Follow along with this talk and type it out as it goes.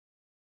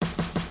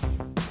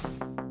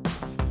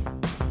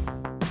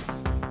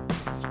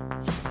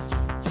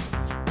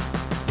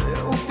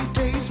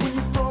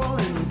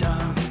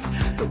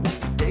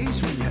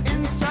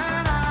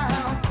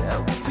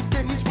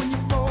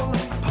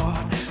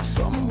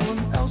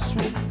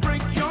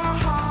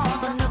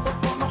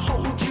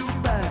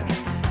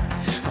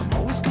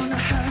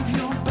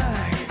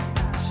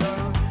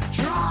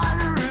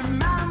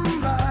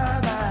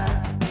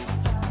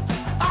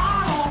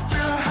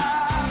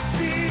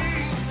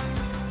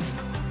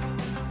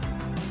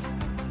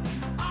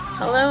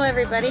Hello,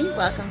 everybody.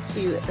 Welcome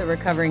to the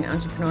Recovering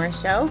Entrepreneur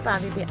Show.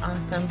 Bobby the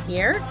Awesome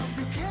here.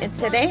 And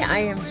today I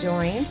am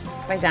joined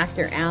by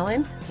Dr.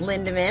 Alan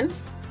Lindeman.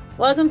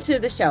 Welcome to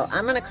the show.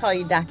 I'm going to call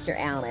you Dr.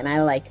 Alan.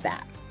 I like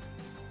that.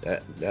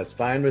 That's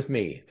fine with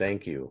me.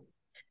 Thank you.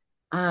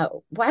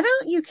 Why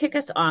don't you kick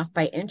us off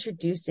by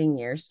introducing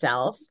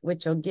yourself,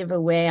 which will give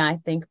away, I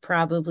think,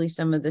 probably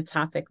some of the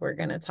topic we're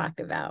going to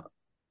talk about.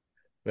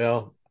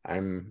 Well,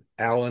 I'm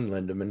Alan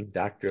Lindeman,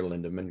 Dr.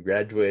 Lindeman,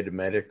 graduated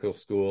medical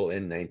school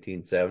in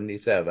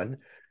 1977.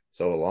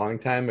 So a long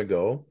time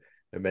ago.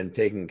 I've been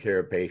taking care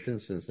of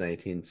patients since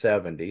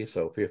 1970,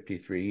 so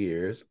 53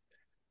 years.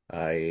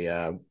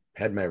 I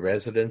had my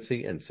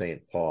residency in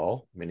St.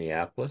 Paul,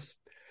 Minneapolis,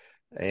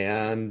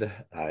 and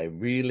I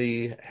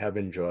really have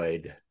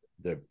enjoyed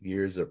the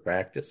years of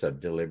practice.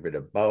 I've delivered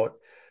about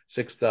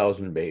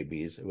 6,000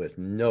 babies with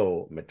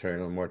no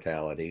maternal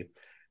mortality.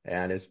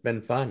 And it's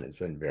been fun. It's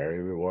been very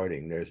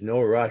rewarding. There's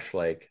no rush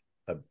like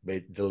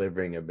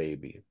delivering a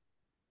baby.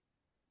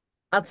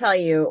 I'll tell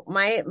you,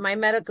 my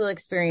medical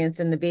experience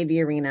in the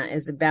baby arena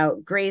is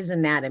about Grey's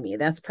Anatomy.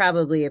 That's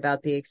probably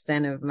about the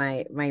extent of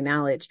my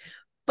knowledge.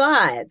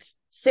 But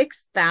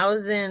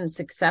 6,000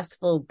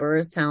 successful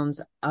births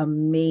sounds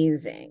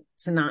amazing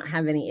to not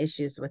have any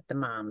issues with the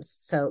moms.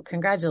 So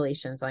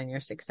congratulations on your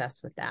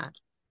success with that.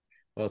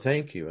 Well,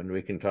 thank you. And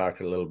we can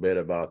talk a little bit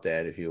about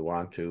that if you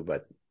want to.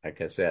 But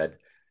like I said,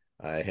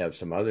 I have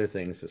some other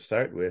things to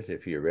start with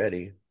if you're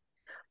ready.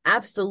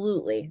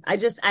 Absolutely. I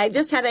just had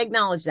to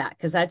acknowledge that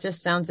because that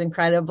just sounds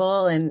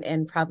incredible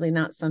and probably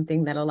not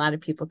something that a lot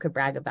of people could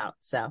brag about.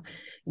 So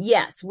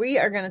yes, we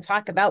are going to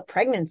talk about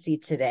pregnancy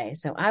today.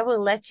 So I will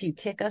let you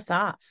kick us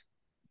off.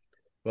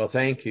 Well,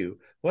 thank you.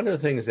 One of the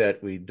things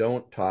that we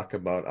don't talk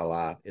about a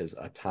lot is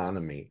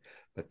autonomy,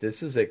 but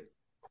this is a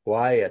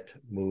quiet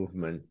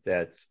movement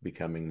that's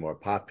becoming more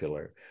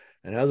popular.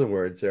 In other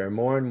words, there are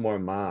more and more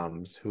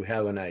moms who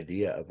have an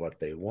idea of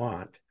what they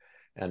want,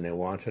 and they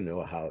want to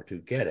know how to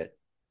get it.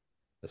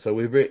 So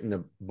we've written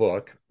a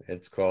book.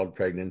 It's called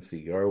Pregnancy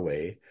Your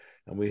Way,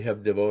 and we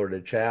have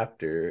devoted a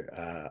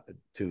chapter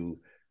to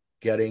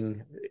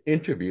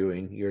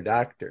interviewing your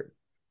doctor.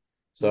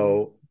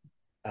 So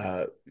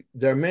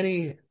there are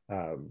many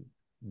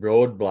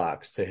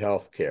roadblocks to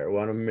healthcare.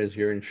 One of them is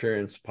your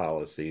insurance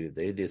policy.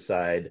 They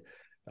decide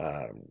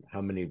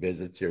how many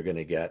visits you're going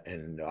to get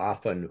and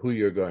often who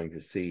you're going to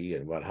see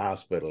and what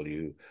hospital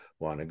you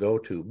want to go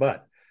to.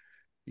 But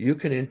you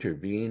can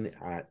intervene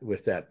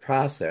with that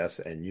process,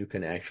 and you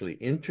can actually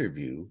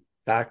interview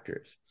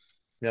doctors.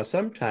 Now,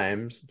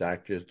 sometimes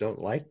doctors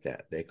don't like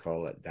that. They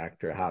call it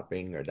doctor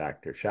hopping or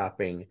doctor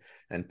shopping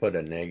and put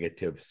a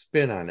negative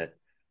spin on it.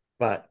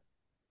 But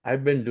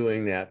I've been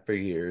doing that for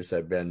years.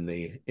 I've been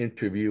the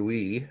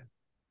interviewee,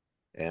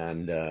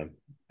 and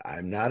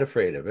I'm not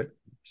afraid of it.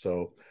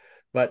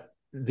 But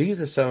these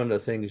are some of the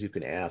things you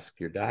can ask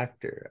your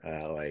doctor,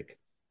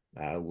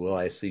 will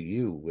I see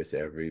you with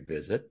every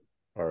visit?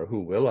 Or who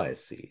will I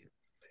see?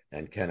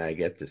 And can I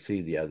get to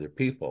see the other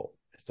people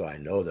so I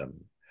know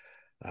them?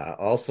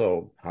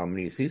 Also, how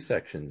many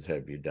C-sections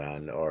have you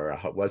done? Or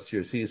what's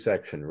your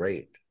C-section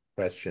rate?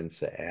 Questions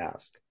to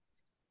ask.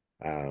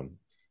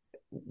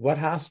 What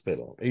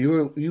hospital?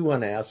 You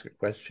want to ask a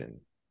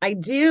question? I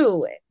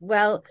do.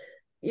 Well,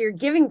 you're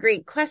giving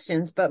great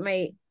questions, but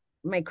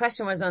my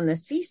question was on the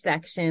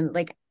C-section.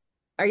 Like,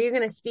 are you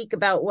going to speak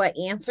about what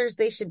answers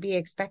they should be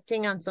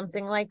expecting on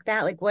something like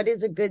that? Like, what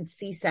is a good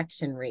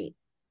C-section rate?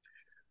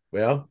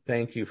 Well,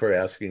 thank you for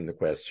asking the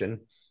question.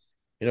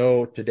 You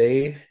know,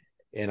 today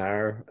in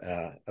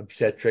our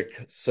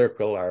obstetric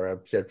circle, our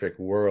obstetric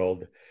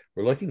world,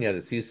 we're looking at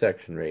a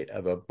C-section rate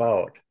of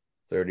about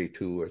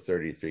 32 or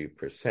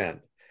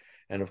 33%.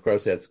 And of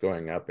course, that's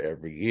going up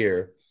every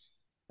year.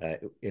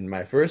 In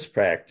my first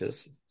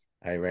practice,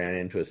 I ran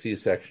into a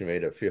C-section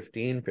rate of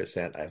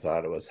 15%. I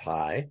thought it was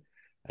high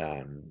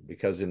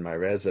because in my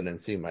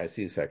residency, my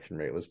C-section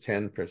rate was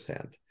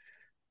 10%.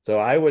 So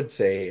I would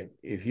say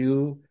if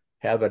you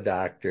have a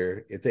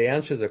doctor, if they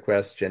answer the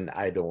question,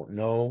 I don't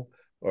know,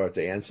 or if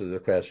they answer the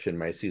question,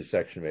 my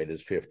C-section rate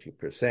is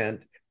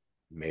 50%,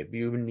 maybe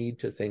you need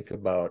to think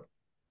about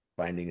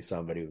finding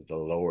somebody with a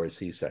lower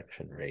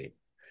C-section rate.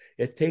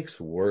 It takes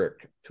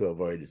work to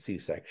avoid a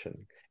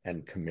C-section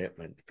and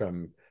commitment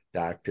from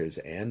doctors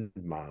and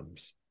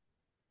moms.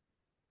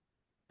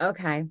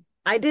 Okay.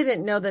 I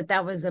didn't know that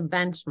that was a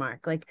benchmark.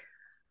 Like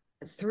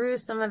through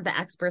some of the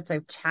experts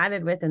I've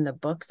chatted with in the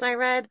books I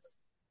read,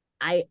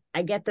 I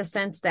get the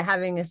sense that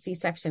having a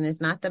C-section is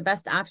not the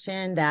best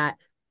option, that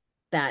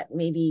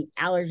maybe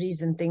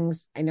allergies and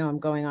things. I know I'm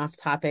going off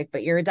topic,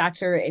 but you're a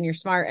doctor and you're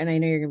smart and I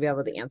know you're going to be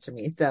able to answer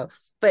me. So,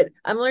 but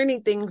I'm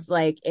learning things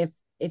like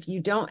if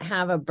you don't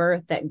have a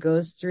birth that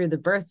goes through the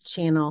birth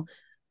channel,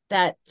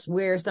 that's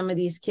where some of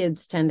these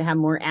kids tend to have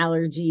more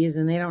allergies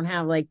and they don't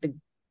have like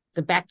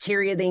the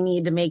bacteria they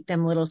need to make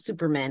them little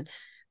supermen.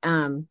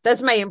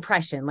 That's my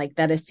impression, like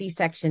that a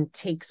C-section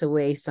takes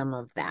away some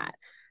of that.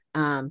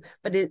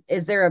 But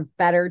is there a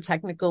better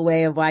technical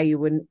way of why you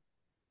wouldn't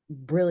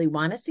really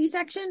want a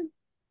C-section?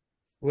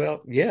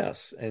 Well,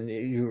 yes. And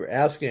you're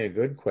asking a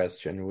good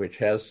question, which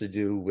has to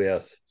do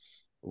with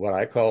what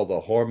I call the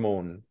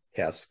hormone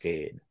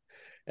cascade.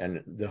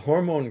 And the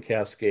hormone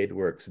cascade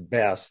works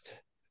best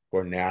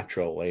for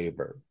natural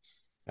labor.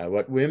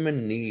 What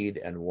women need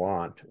and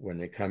want when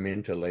they come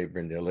into labor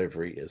and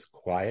delivery is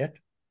quiet,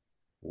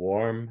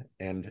 warm,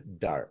 and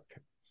dark.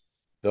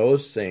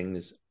 Those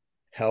things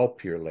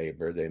help your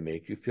labor. They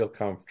make you feel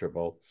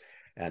comfortable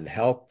and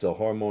help the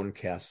hormone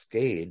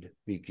cascade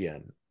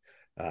begin.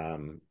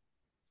 Um,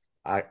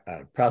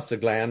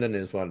 Prostaglandin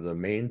is one of the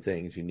main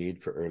things you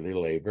need for early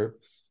labor.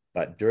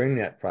 But during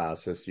that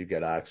process, you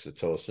get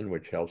oxytocin,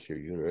 which helps your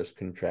uterus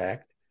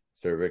contract,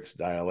 cervix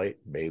dilate,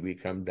 baby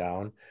come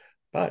down.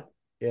 But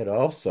it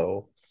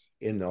also,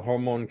 in the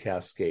hormone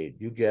cascade,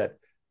 you get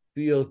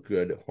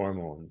feel-good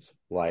hormones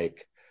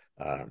like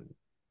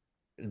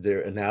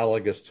they're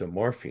analogous to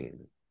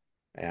morphine,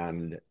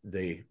 and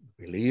they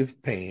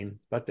relieve pain,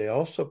 but they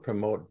also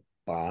promote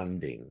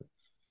bonding.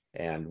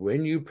 And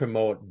when you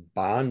promote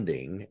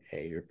bonding,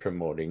 you're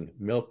promoting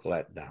milk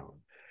letdown.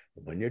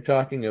 When you're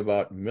talking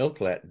about milk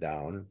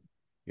letdown,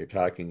 you're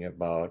talking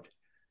about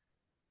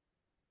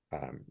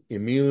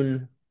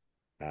immune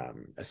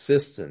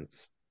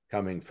assistance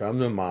coming from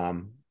the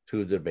mom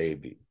to the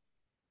baby.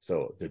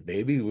 So the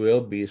baby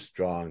will be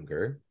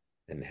stronger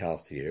and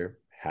healthier,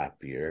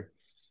 happier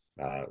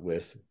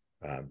with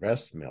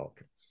breast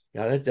milk.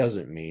 Now, that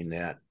doesn't mean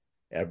that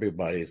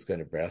everybody's going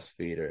to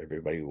breastfeed or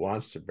everybody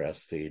wants to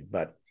breastfeed,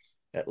 but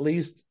at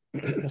least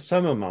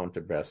some amount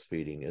of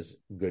breastfeeding is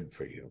good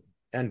for you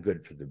and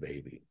good for the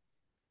baby.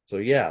 So,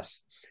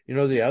 yes,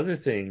 the other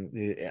thing,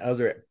 the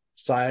other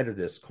side of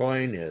this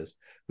coin is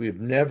we've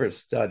never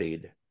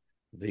studied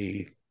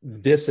the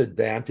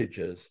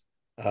disadvantages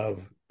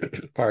of,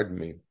 pardon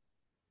me,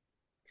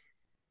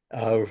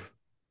 of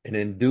an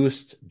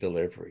induced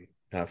delivery.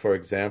 Now, for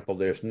example,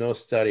 there's no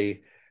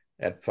study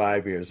at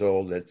 5 years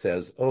old that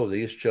says, oh,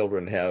 these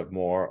children have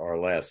more or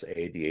less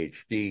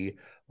ADHD,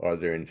 or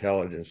their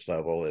intelligence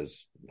level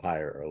is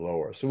higher or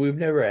lower. So we've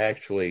never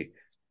actually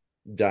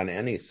done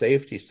any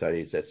safety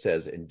studies that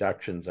says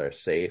inductions are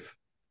safe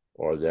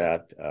or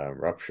that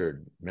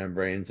ruptured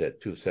membranes at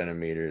 2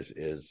 centimeters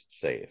is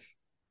safe.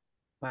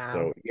 Wow.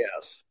 So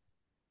yes,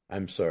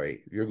 I'm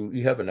sorry.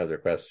 You have another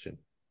question.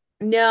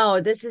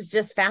 No, this is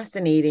just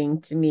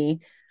fascinating to me.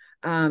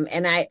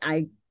 And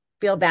I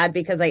feel bad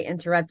because I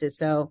interrupted.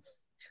 So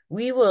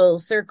we will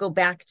circle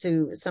back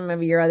to some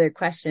of your other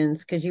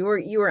questions because you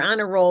were on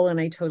a roll and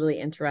I totally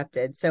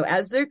interrupted. So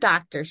as they're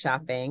doctor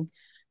shopping,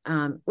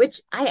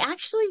 which I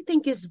actually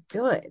think is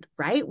good,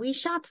 right? We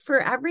shop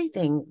for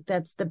everything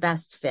that's the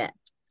best fit.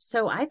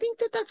 So I think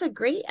that that's a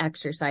great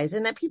exercise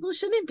and that people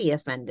shouldn't be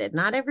offended.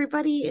 Not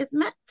everybody is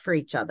meant for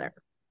each other.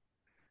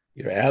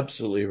 You're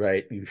absolutely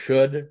right. You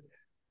should,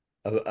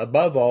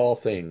 above all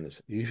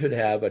things, you should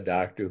have a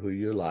doctor who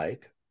you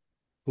like,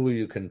 who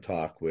you can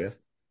talk with,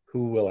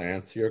 who will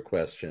answer your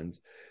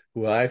questions,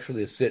 who will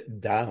actually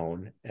sit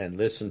down and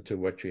listen to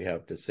what you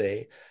have to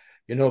say.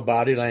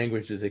 Body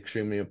language is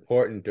extremely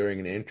important during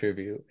an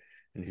interview.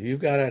 And if you've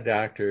got a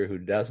doctor who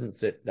doesn't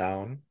sit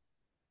down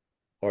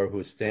or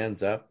who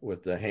stands up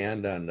with the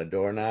hand on the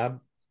doorknob,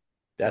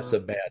 that's a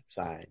bad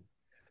sign.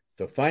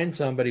 So find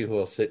somebody who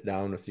will sit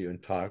down with you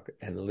and talk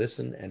and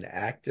listen and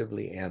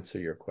actively answer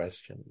your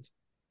questions.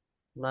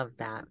 Love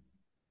that.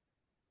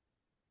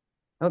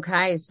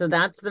 Okay, so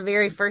that's the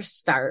very first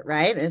start,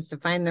 right? Is to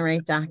find the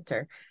right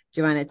doctor.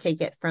 Do you want to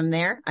take it from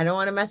there? I don't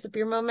want to mess up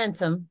your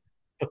momentum.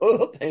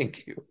 Oh,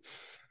 thank you.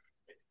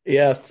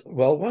 Yes.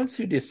 Well, once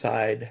you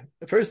decide,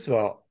 first of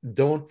all,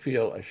 don't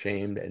feel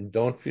ashamed and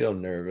don't feel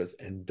nervous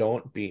and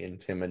don't be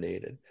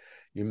intimidated.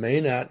 You may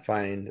not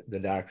find the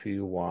doctor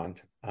you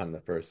want on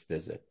the first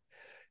visit.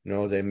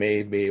 They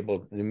may be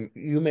able,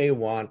 you may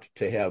want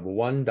to have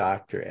one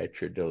doctor at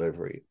your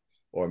delivery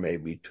or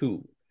maybe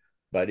two.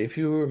 But if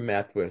you were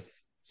met with,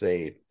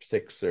 say,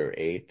 6 or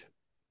 8,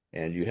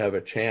 and you have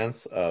a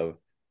chance of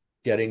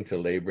getting to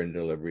labor and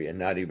delivery and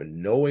not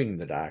even knowing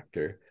the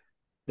doctor,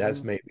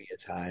 that's maybe a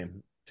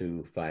time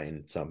to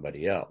find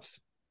somebody else.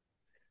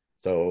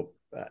 So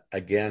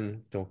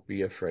again, don't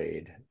be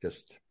afraid.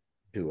 Just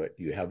do it.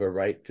 You have a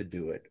right to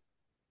do it.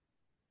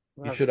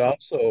 You should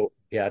also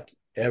get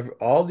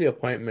all the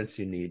appointments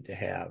you need to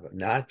have,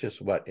 not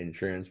just what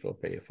insurance will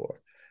pay for.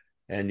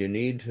 And you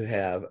need to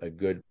have a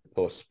good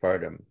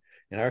postpartum.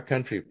 In our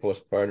country,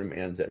 postpartum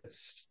ends at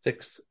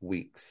 6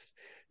 weeks.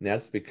 And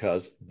that's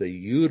because the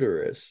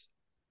uterus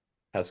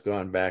has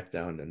gone back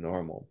down to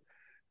normal.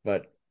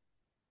 But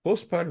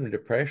postpartum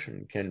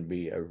depression can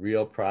be a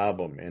real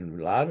problem. And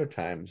a lot of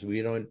times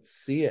we don't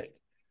see it.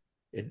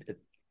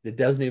 It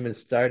doesn't even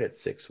start at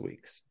 6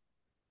 weeks.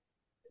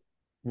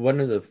 You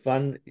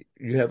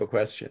have a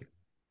question.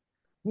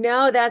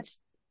 No, that's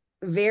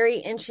very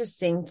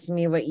interesting to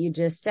me what you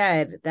just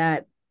said,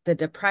 that the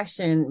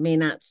depression may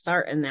not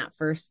start in that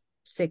first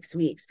 6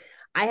 weeks.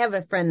 I have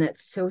a friend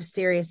that's so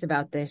serious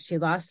about this. She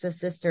lost a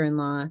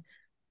sister-in-law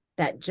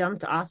that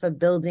jumped off a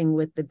building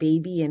with the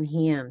baby in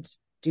hand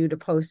due to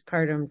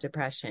postpartum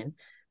depression.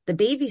 the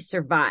baby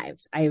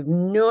survived. I have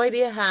no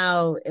idea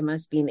how. It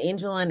must be an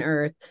angel on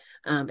earth.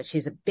 But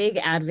she's a big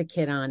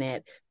advocate on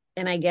it.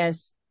 And I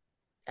guess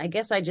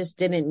I just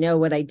didn't know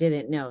what I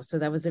didn't know. So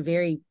that was a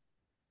very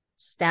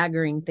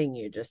staggering thing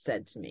you just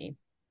said to me.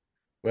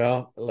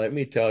 Well, let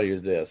me tell you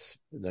this.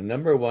 The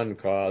number one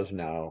cause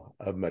now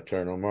of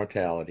maternal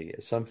mortality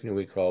is something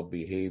we call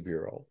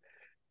behavioral.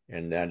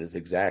 And that is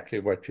exactly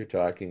what you're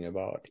talking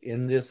about.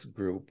 In this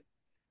group,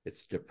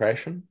 it's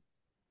depression,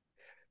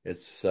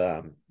 it's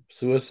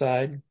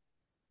suicide,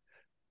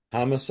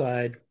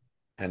 homicide,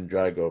 and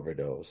drug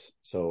overdose.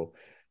 So,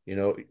 you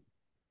know,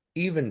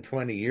 even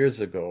 20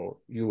 years ago,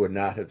 you would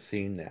not have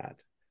seen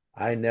that.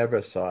 I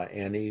never saw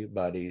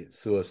anybody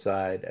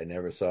suicide. I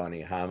never saw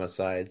any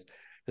homicides.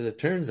 Because it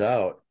turns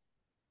out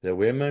the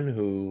women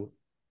who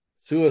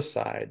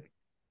suicide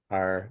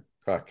are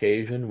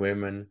Caucasian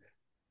women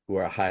who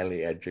are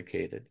highly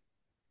educated.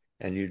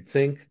 And you'd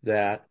think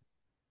that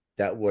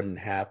that wouldn't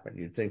happen.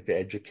 You'd think the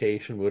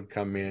education would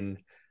come in,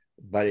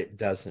 but it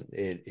doesn't.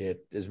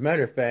 As a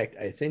matter of fact,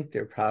 I think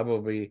they're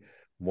probably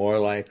more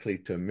likely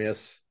to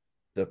miss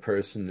the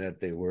person that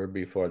they were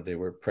before they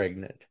were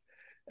pregnant.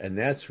 And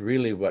that's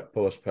really what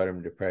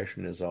postpartum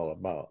depression is all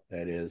about.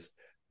 That is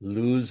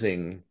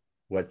losing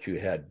what you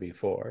had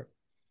before.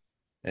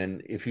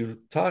 And if you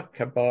talk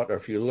about, or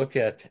if you look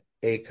at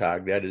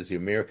ACOG, that is the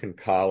American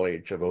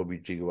College of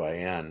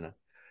OBGYN,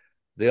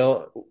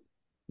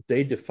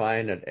 they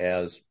define it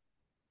as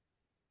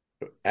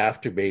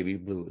after baby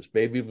blues.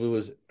 Baby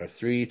blues are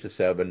 3 to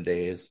 7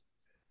 days.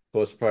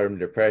 Postpartum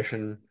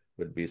depression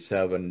would be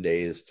 7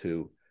 days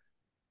to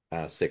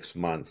 6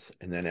 months.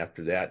 And then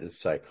after that is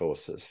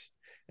psychosis.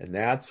 And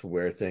that's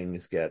where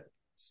things get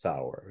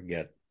sour,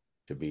 get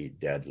to be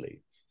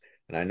deadly.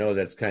 And I know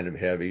that's kind of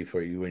heavy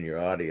for you and your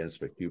audience,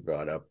 but you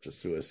brought up the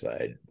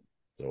suicide.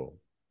 So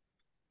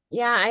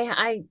Yeah,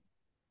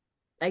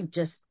 I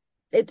just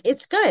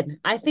it's good.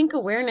 I think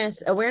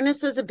awareness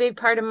is a big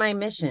part of my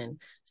mission.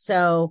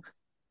 So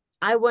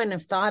I wouldn't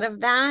have thought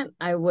of that.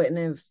 I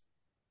wouldn't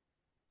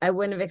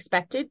have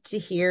expected to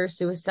hear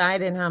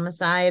suicide and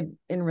homicide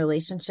in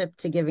relationship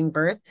to giving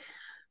birth.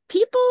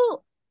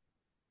 People,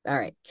 all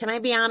right, can I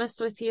be honest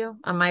with you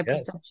on my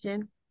yes,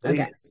 perception?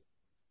 Okay. please.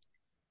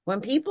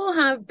 When people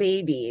have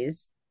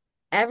babies,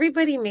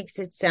 everybody makes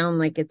it sound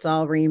like it's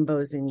all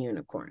rainbows and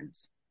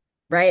unicorns,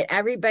 right?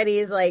 Everybody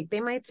is like, they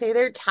might say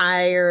they're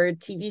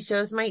tired. TV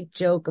shows might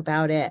joke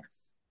about it.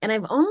 And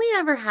I've only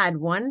ever had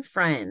one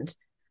friend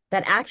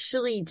that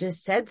actually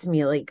just said to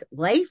me, like,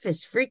 life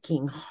is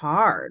freaking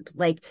hard,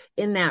 like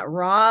in that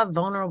raw,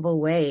 vulnerable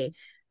way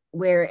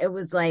where it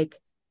was like,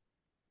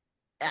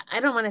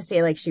 I don't want to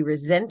say like she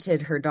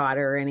resented her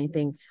daughter or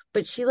anything,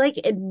 but she like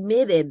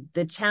admitted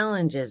the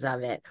challenges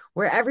of it,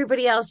 where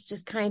everybody else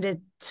just kind of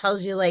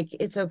tells you like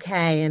it's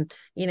okay, and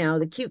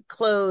the cute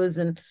clothes,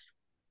 and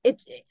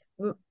it's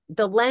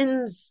the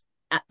lens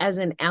as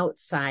an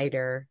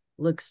outsider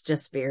looks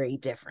just very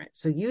different.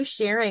 So you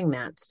sharing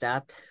that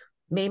stuff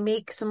may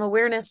make some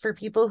awareness for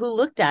people who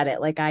looked at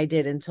it like I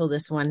did until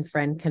this one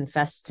friend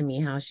confessed to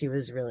me how she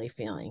was really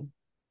feeling.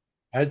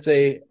 I'd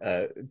say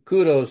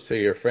kudos to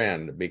your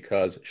friend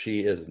because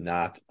she is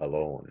not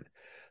alone.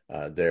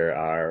 There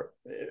are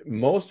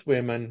most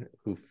women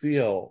who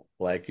feel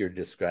like you're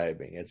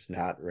describing. It's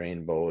not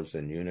rainbows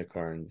and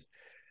unicorns.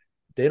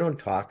 They don't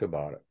talk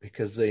about it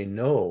because they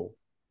know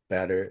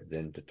better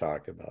than to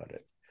talk about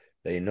it.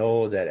 They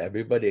know that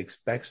everybody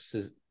expects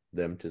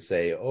them to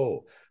say,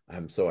 "Oh,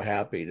 I'm so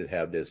happy to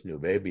have this new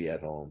baby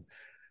at home."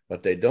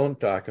 What they don't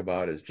talk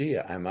about is, gee,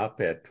 I'm up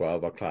at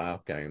 12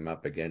 o'clock, I'm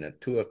up again at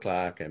 2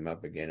 o'clock, I'm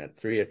up again at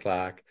 3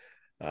 o'clock,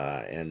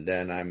 and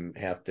then I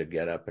have to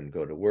get up and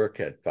go to work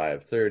at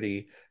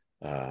 5:30,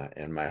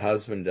 and my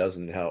husband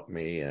doesn't help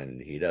me,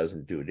 and he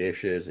doesn't do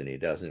dishes, and he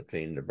doesn't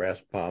clean the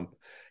breast pump,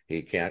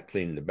 he can't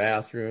clean the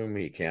bathroom,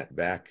 he can't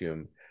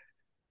vacuum.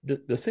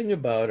 The thing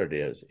about it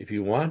is, if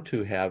you want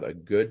to have a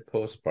good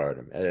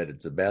postpartum, and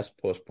it's the best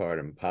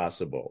postpartum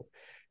possible,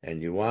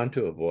 and you want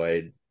to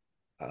avoid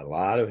a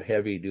lot of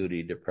heavy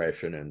duty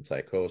depression and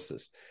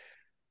psychosis,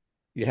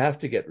 you have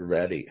to get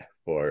ready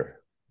for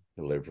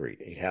delivery.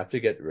 You have to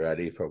get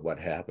ready for what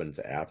happens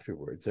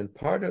afterwards. And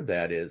part of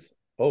that is,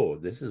 oh,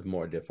 this is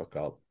more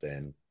difficult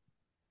than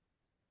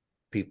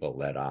people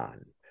let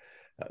on.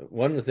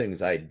 One of the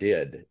things I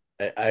did,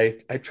 I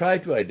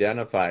tried to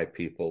identify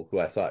people who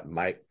I thought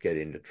might get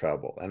into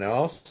trouble. And I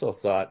also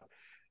thought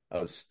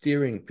of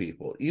steering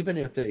people, even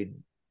if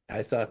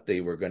I thought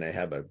they were going to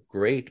have a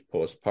great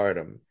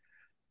postpartum,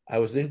 I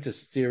was into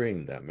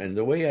steering them. And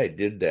the way I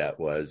did that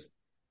was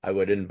I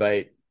would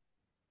invite,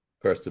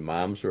 of course, the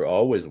moms were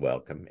always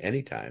welcome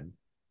anytime,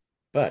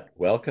 but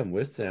welcome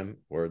with them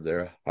were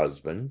their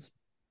husbands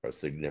or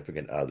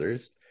significant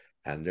others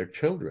and their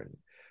children.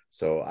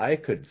 So I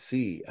could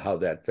see how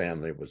that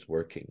family was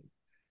working.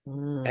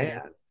 Mm.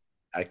 And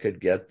I could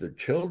get the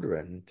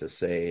children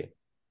to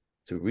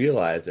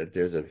realize that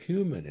there's a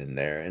human in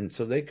there. And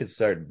so they could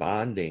start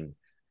bonding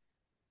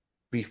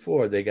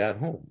before they got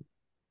home.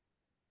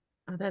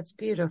 Oh, that's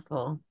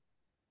beautiful.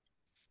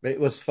 It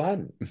was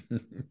fun.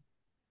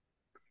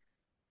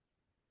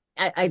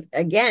 I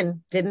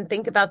again didn't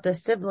think about the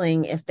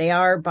sibling if they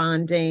are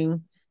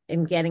bonding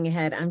and getting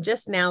ahead. I'm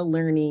just now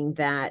learning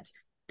that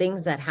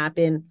things that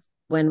happen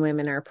when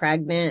women are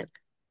pregnant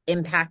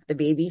impact the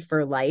baby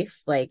for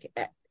life. Like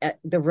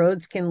the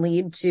roads can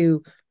lead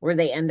to where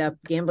they end up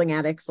gambling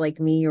addicts like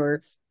me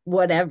or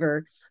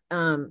whatever.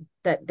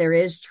 That there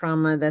is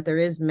trauma, that there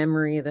is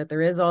memory, that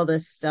there is all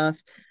this stuff.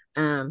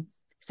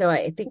 So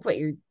I think what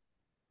you're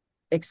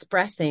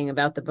expressing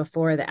about the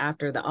before, the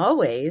after, the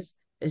always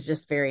is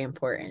just very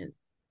important.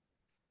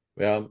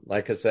 Well,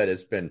 like I said,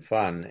 it's been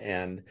fun.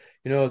 And,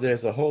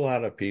 there's a whole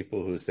lot of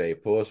people who say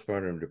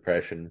postpartum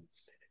depression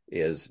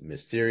is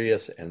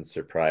mysterious and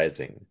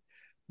surprising,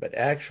 but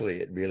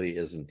actually it really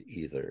isn't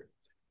either.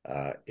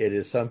 It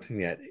is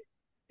something that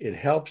it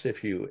helps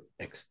if you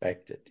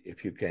expect it,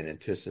 if you can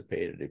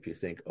anticipate it, if you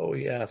think, oh,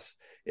 yes,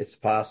 it's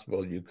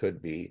possible you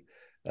could be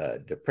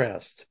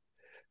depressed.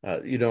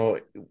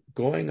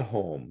 Going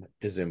home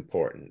is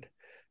important.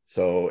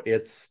 So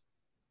it's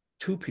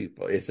two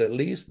people. It's at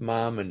least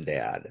mom and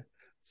dad.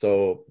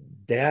 So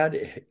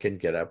dad can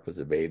get up with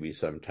the baby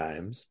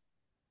sometimes,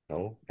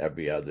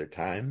 every other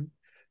time.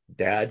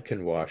 Dad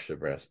can wash the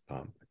breast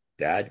pump.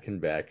 Dad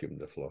can vacuum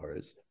the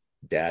floors.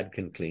 Dad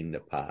can clean the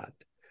pot.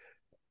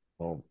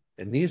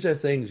 And these are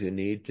things you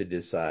need to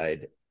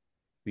decide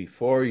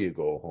before you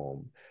go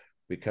home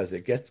because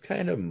it gets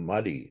kind of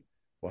muddy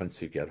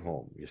once you get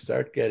home. You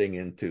start getting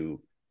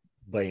into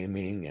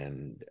blaming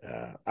and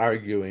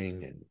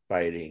arguing and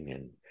fighting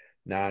and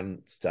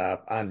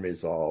nonstop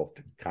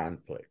unresolved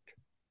conflict.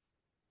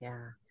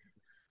 Yeah.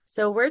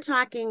 So we're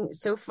talking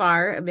so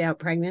far about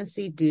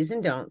pregnancy do's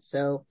and don'ts.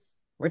 So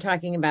we're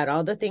talking about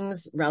all the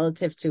things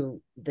relative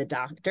to the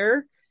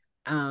doctor,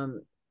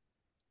 the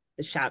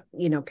shop,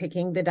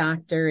 picking the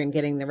doctor and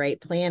getting the right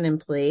plan in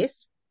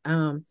place.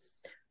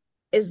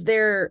 Is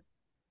there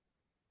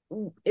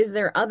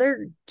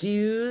other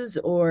do's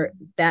or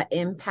that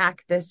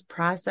impact this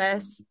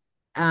process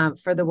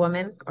for the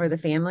woman or the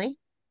family?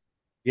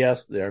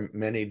 Yes, there are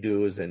many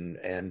do's and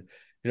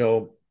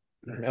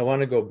I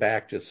want to go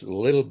back just a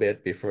little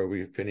bit before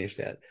we finish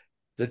that.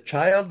 The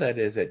child that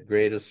is at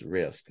greatest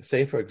risk,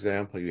 say for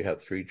example, you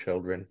have 3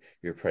 children,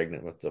 you're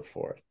pregnant with the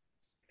fourth.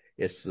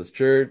 It's the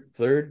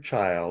third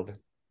child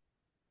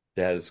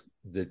that is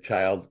the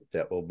child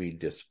that will be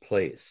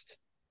displaced.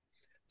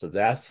 So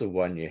that's the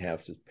one you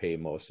have to pay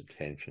most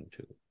attention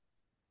to.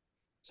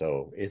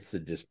 So it's the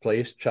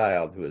displaced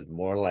child who is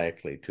more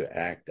likely to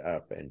act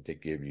up and to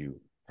give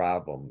you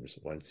problems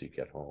once you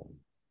get home.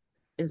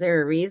 Is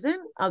there a reason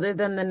other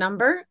than the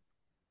number?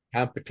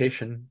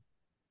 Competition.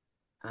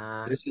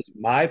 Uh, This is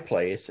my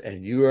place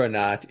and you are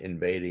not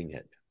invading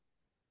it.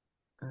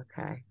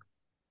 okay.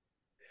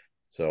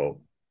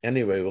 So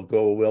anyway,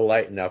 we'll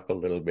lighten up a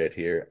little bit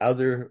here.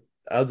 Other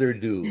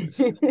do's.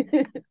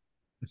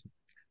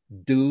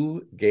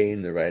 Do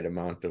gain the right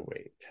amount of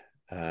weight,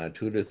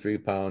 2 to 3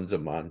 pounds a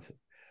month.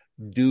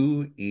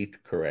 Do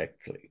eat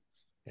correctly.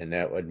 And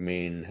that would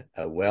mean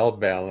a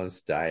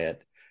well-balanced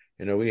diet.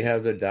 We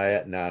have the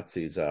diet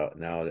Nazis out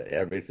now that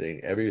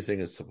everything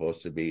is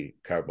supposed to be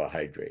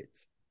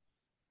carbohydrates.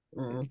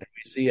 Mm.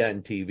 We see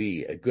on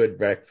TV a good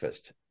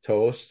breakfast,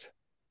 toast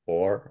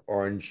or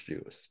orange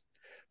juice.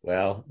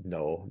 Well,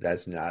 no,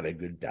 that's not a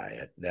good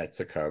diet. That's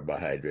a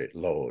carbohydrate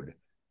load.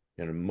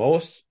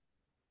 Most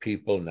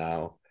people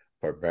now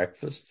for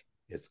breakfast,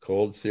 it's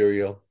cold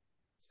cereal,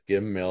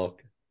 skim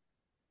milk,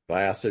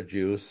 glass of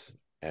juice,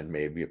 and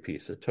maybe a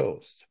piece of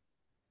toast.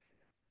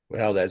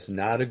 Well, that's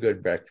not a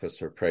good breakfast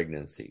for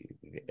pregnancy.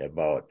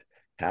 About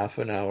half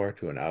an hour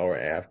to an hour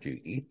after you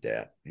eat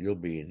that, you'll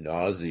be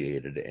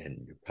nauseated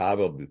and you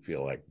probably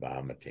feel like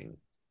vomiting.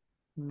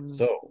 Mm.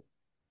 So,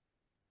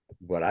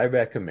 what I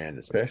recommend,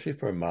 especially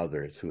for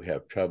mothers who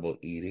have trouble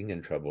eating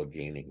and trouble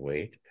gaining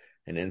weight,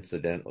 and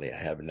incidentally, I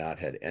have not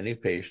had any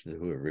patients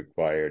who have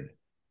required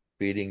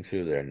feeding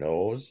through their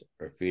nose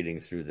or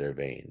feeding through their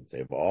veins.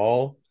 They've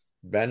all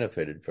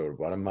benefited from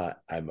what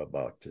I'm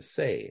about to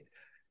say,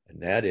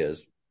 and that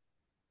is,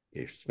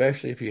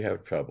 especially if you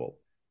have trouble,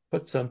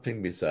 put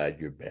something beside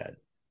your bed.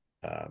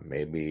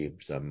 Maybe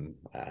some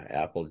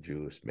apple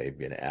juice,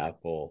 maybe an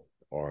apple,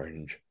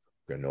 orange,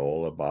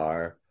 granola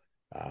bar,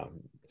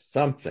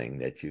 something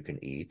that you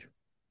can eat,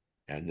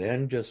 and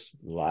then just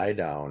lie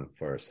down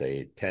for,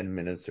 say, 10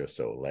 minutes or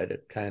so. Let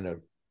it kind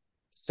of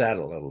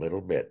settle a little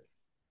bit.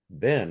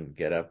 Then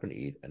get up and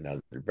eat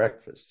another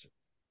breakfast.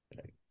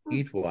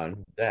 Each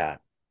one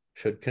that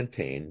should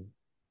contain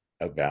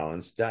a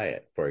balanced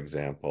diet. For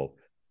example,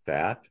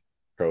 fat,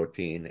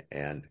 protein,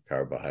 and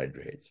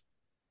carbohydrates.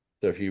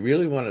 So if you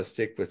really want to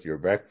stick with your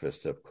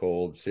breakfast of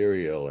cold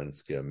cereal and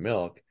skim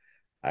milk,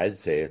 I'd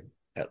say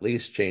at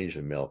least change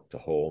the milk to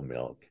whole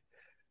milk.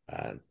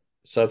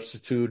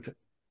 Substitute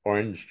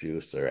orange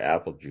juice or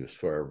apple juice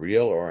for a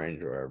real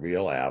orange or a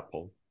real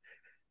apple.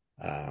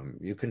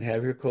 You can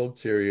have your cold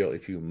cereal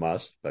if you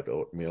must, but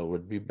oatmeal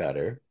would be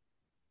better.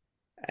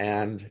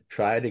 And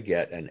try to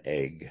get an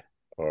egg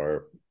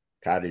or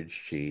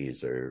cottage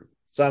cheese or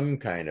some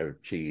kind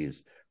of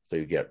cheese so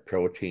you get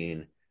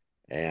protein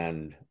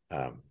and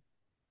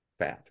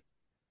fat.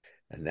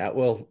 and that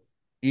will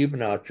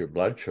even out your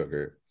blood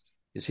sugar.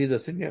 You see, the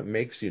thing that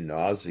makes you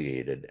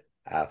nauseated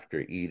after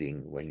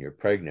eating when you're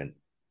pregnant,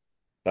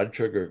 blood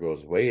sugar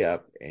goes way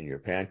up and your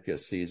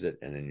pancreas sees it,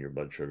 and then your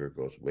blood sugar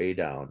goes way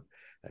down.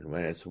 And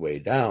when it's way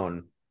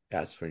down,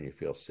 that's when you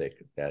feel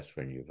sick. That's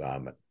when you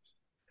vomit.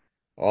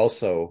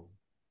 Also,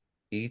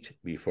 eat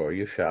before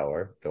you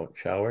shower. Don't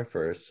shower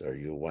first, or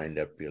you'll wind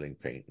up feeling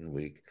faint and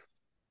weak.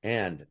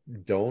 And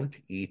don't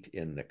eat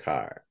in the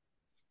car.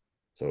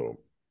 So,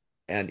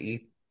 and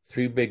eat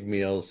 3 big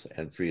meals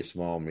and 3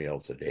 small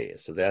meals a day.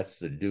 So that's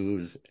the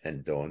do's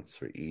and don'ts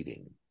for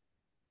eating.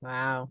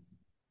 Wow.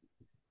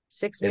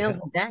 Six It meals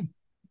helps. a day.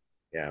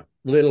 Yeah.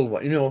 Little,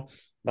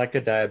 like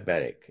a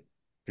diabetic,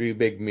 3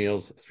 big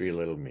meals, 3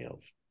 little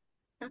meals.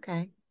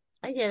 Okay.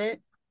 I get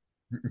it.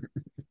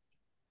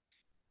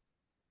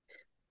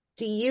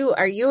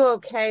 Are you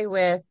okay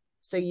with,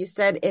 so you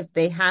said if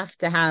they have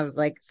to have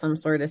like some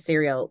sort of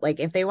cereal,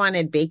 like if they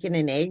wanted bacon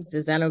and eggs,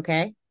 is that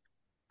okay?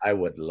 I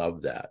would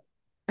love that.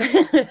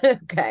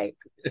 Okay.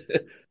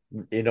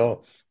 you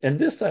know, and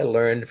this I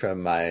learned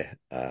from my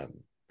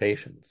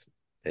patients.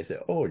 They say,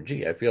 "Oh,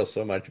 gee, I feel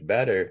so much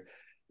better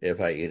if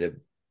I eat a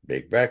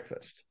big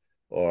breakfast,"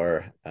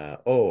 or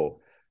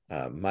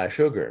my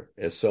sugar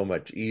is so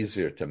much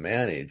easier to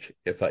manage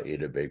if I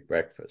eat a big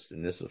breakfast."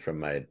 And this is from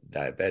my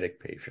diabetic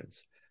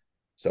patients.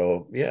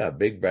 So, yeah, a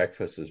big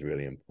breakfast is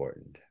really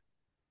important.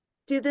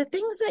 Do the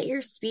things that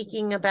you're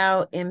speaking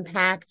about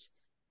impact,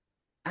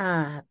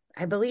 I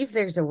believe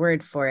there's a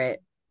word for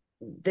it,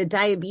 the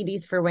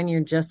diabetes for when you're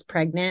just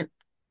pregnant?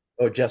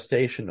 Oh,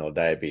 gestational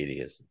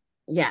diabetes.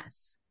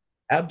 Yes.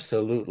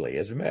 Absolutely.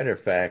 As a matter of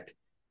fact,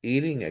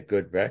 eating a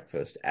good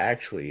breakfast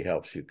actually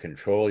helps you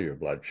control your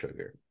blood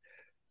sugar.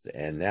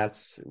 And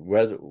that's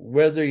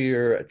whether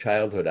you're a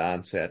childhood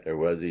onset or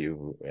whether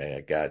you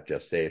got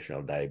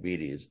gestational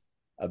diabetes,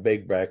 a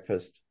big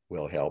breakfast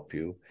will help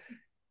you.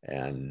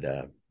 And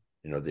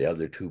the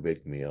other 2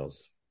 big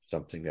meals,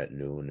 something at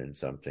noon and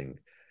something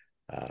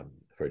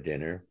for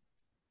dinner,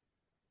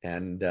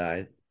 and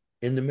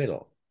in the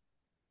middle.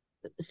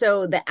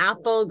 So the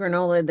apple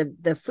granola,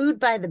 the food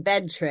by the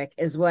bed trick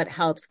is what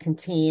helps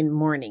contain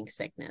morning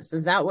sickness.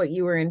 Is that what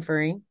you were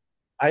inferring?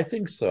 I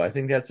think so. I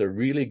think that's a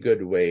really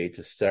good way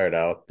to start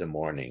out the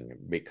morning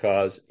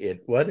because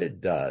what it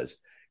does,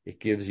 it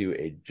gives you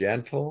a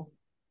gentle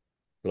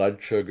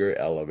blood sugar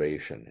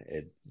elevation.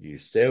 You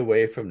stay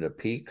away from the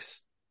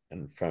peaks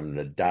and from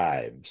the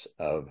dives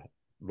of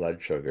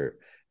blood sugar,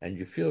 and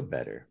you feel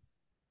better.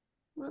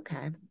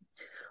 Okay.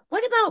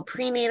 What about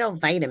prenatal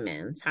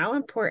vitamins? How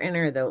important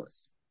are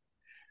those?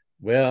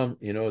 Well,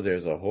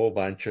 there's a whole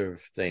bunch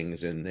of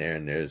things in there,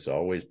 and there's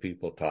always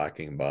people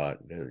talking about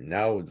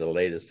now the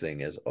latest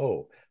thing is,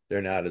 oh,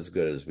 they're not as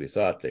good as we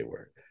thought they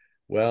were.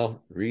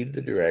 Well, read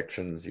the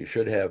directions. You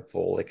should have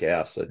folic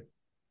acid.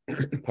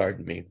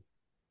 Pardon me.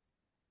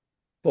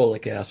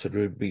 Folic acid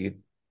would be,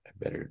 I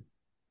better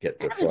get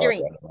the Have a frog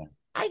drink.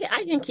 out of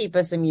I can keep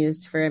us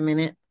amused for a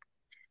minute.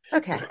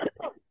 Okay.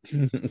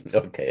 my.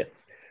 Okay.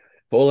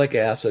 Folic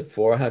acid,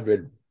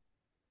 400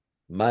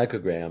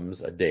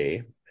 micrograms a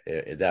day.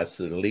 That's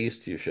the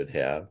least you should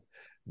have.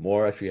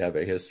 More if you have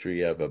a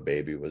history of a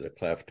baby with a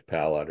cleft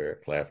palate or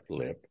a cleft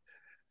lip.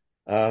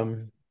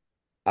 Um,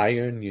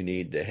 Iron you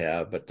need to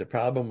have, but the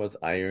problem with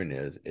iron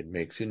is it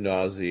makes you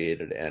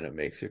nauseated and it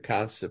makes you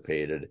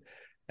constipated.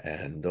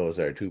 And those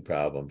are 2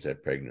 problems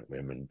that pregnant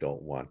women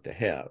don't want to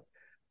have.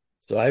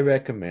 So I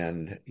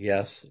recommend,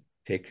 yes,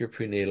 take your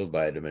prenatal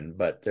vitamin,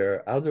 but there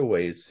are other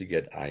ways to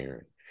get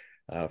iron.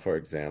 For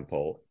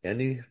example,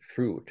 any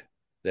fruit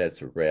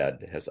that's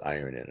red has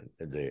iron in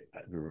it.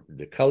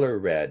 The color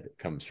red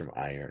comes from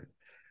iron.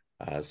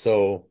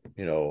 So,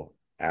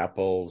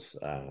 apples,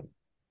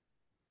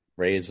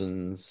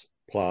 raisins,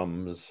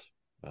 plums,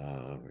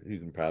 you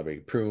can probably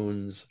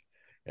prunes,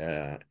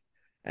 uh,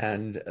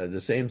 and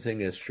the same thing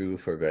is true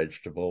for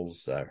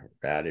vegetables,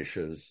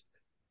 radishes,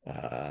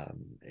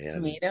 and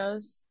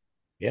Tomatoes.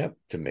 yep,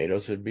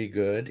 tomatoes would be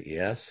good,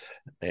 yes.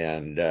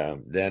 And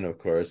then, of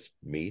course,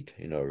 meat,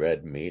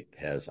 red meat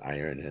has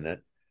iron in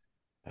it.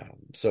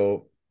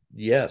 So,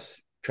 yes,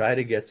 try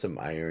to get some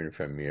iron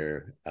from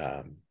your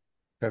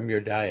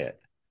diet.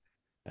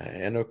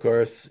 And of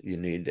course, you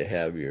need to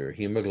have your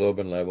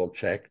hemoglobin level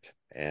checked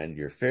and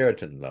your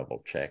ferritin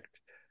level checked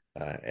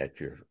at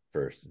your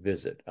first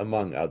visit,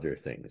 among other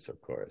things, of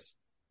course.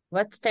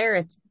 What's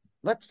ferret?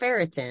 What's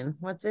ferritin?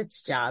 What's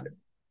its job?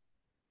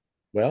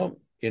 Well,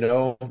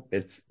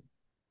 it's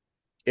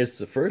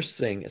the first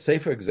thing. Say,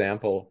 for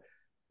example,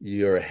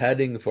 you're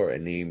heading for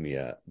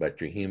anemia, but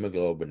your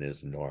hemoglobin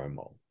is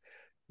normal.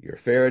 Your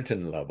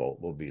ferritin level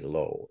will be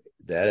low.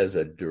 That is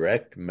a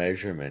direct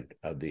measurement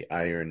of the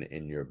iron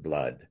in your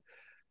blood.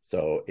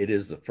 So it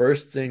is the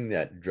first thing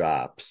that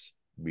drops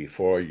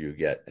before you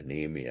get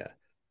anemia.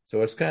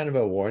 So it's kind of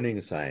a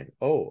warning sign.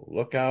 Oh,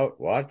 look out,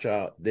 watch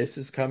out. This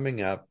is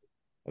coming up.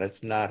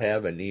 Let's not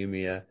have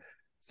anemia.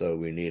 So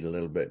we need a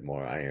little bit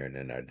more iron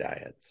in our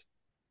diets.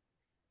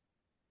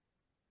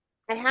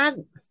 I had,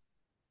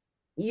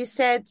 you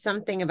said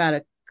something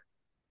about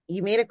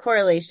you made a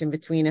correlation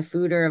between a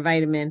food or a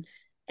vitamin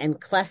and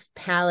cleft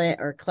palate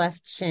or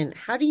cleft chin.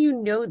 How do you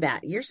know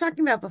that? You're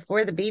talking about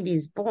before the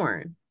baby's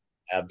born.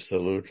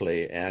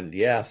 Absolutely. And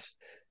yes,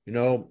 you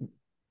know,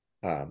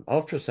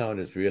 ultrasound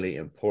is really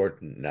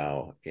important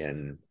now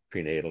in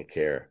prenatal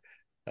care.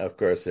 Of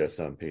course, there are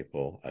some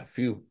people,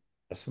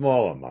 a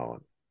small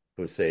amount,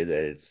 who say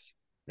that it's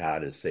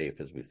not as safe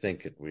as we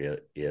think it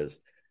is.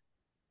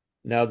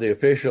 Now, the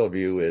official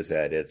view is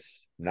that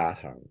it's not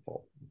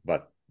harmful,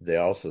 but they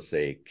also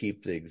say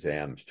keep the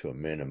exams to a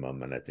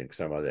minimum, and I think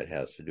some of that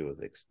has to do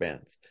with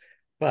expense.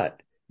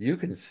 But you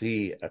can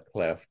see a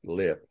cleft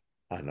lip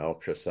on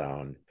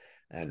ultrasound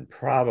and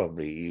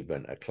probably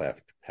even a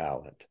cleft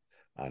palate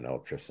on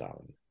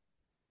ultrasound.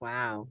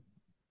 Wow.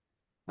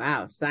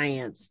 Wow,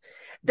 science.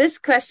 This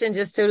question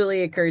just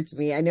totally occurred to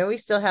me. I know we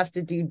still have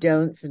to do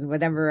don'ts and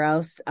whatever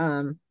else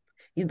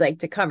you'd like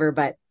to cover,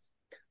 but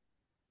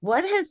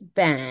what has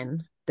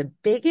been the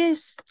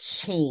biggest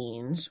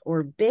change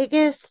or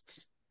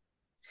biggest,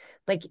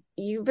 like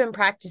you've been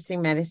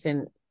practicing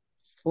medicine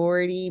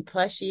 40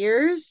 plus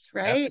years,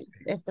 Yep. right?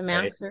 If the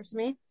math Right. serves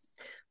me.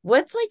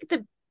 What's like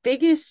the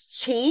biggest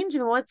change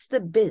and what's the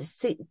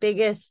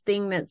biggest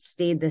thing that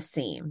stayed the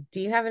same?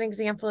 Do you have an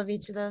example of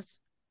each of those?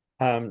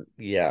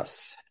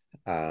 Yes.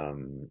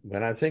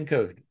 When I think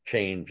of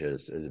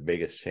changes as the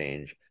biggest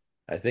change,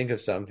 I think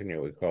of something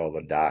that we call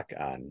the doc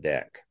on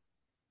deck.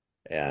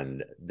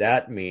 And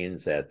that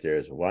means that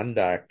there's one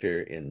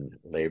doctor in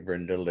labor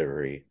and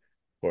delivery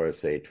for,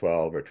 say,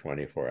 12 or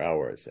 24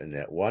 hours, and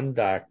that one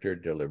doctor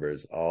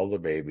delivers all the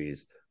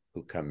babies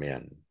who come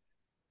in.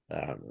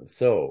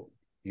 So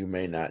you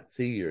may not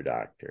see your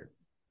doctor.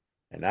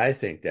 And I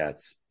think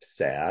that's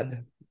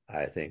sad.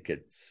 I think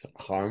it's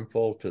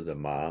harmful to the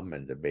mom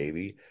and the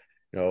baby.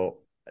 You know,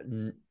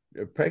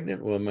 a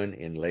pregnant woman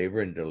in labor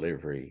and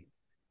delivery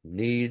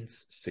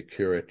needs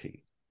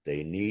security.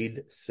 They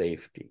need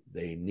safety.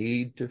 They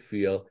need to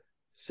feel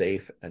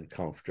safe and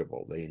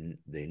comfortable.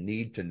 They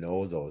need to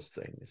know those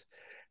things.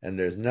 And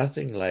there's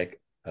nothing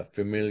like a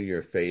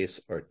familiar face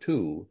or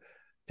two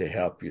to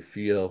help you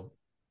feel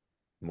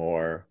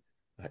more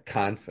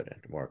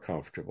confident, more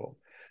comfortable.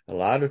 A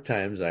lot of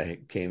times I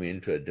came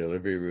into a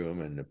delivery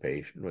room and the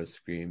patient was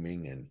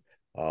screaming and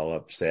all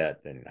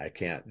upset and I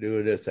can't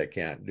do this, I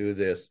can't do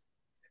this.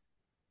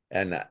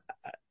 And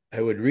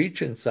I would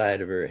reach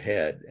inside of her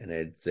head and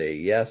I'd say,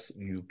 yes,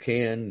 you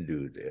can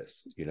do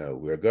this. You know,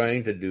 we're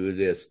going to do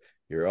this.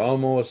 You're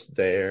almost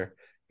there.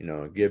 You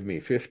know, give me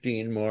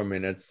 15 more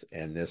minutes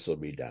and this will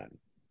be done.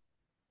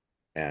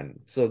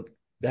 And so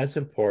that's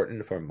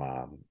important for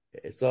mom.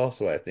 It's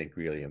also, I think,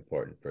 really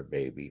important for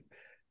baby,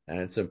 and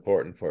it's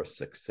important for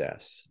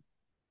success.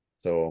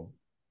 So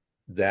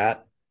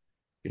that,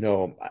 you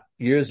know,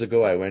 years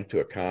ago, I went to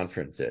a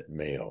conference at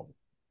Mayo,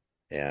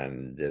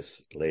 and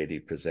this lady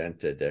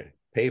presented a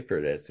paper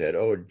that said,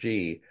 oh,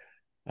 gee,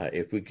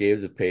 if we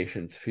gave the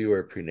patients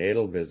fewer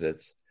prenatal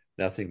visits,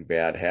 nothing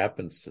bad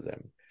happens to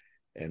them.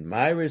 And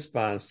my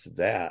response to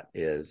that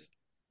is,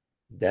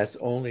 that's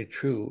only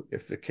true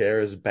if the care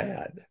is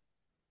bad.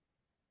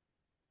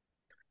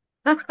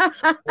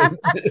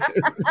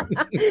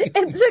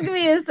 It took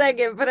me a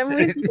second, but I'm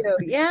with you.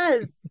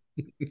 Yes.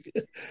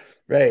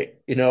 Right.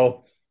 You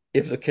know,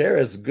 if the care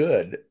is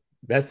good,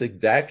 that's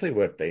exactly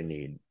what they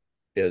need,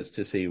 is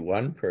to see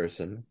one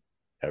person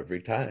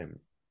every time.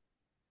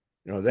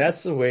 You know,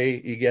 that's the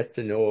way you get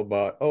to know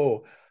about,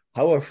 oh,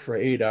 how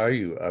afraid are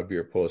you of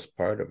your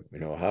postpartum? You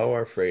know, how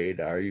afraid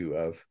are you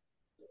of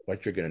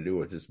what you're going to do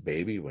with this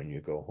baby when you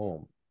go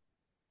home?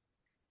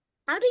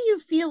 How do you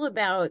feel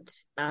about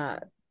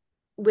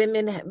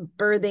women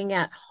birthing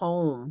at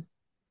home?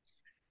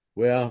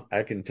 Well,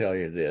 I can tell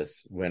you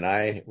this. When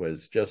I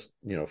was just,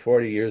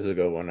 40 years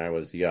ago when I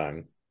was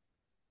young,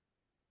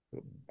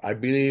 I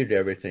believed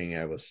everything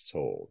I was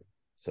told.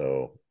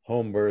 So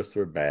home births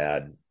were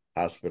bad,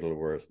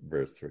 hospital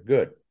births were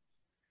good.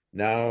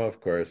 Now, of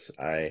course,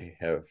 I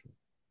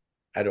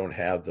don't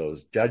have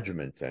those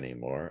judgments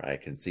anymore. I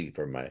can see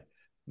for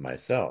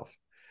myself.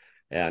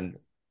 And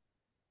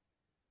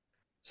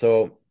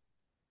so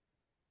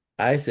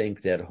I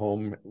think that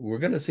we're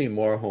going to see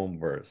more home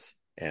births.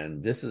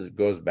 And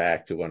goes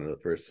back to one of the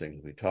first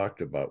things we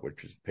talked about,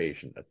 which is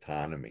patient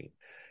autonomy.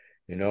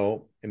 You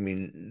know, I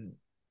mean,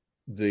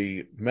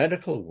 the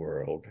medical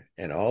world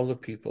and all the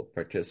people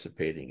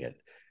participating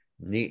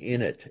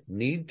in it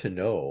need to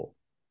know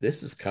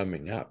this is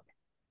coming up.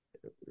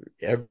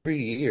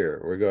 Every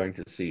year, we're going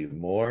to see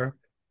more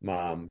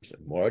moms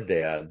and more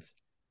dads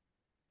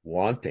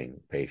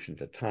wanting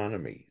patient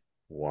autonomy,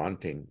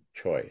 wanting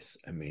choice.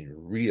 I mean,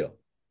 real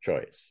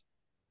choice.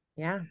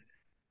 Yeah,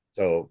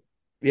 So,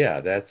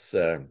 yeah, that's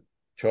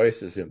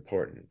choice is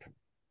important.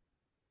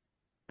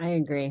 I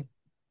agree.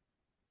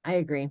 I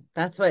agree.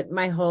 That's what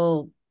my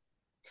whole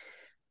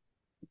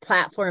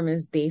platform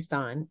is based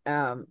on.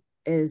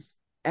 Is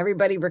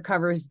everybody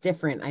recovers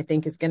different. I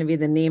think it's going to be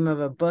the name of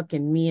a book,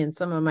 and me and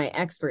some of my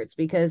experts,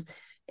 because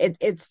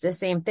it's the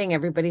same thing.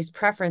 Everybody's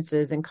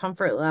preferences and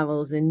comfort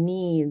levels and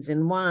needs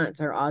and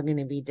wants are all going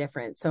to be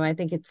different. So I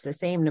think it's the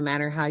same no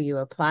matter how you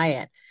apply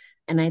it.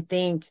 And I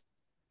think,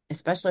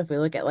 especially if we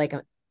look at like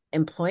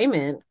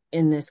employment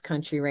in this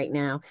country right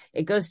now,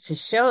 it goes to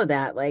show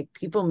that like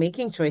people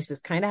making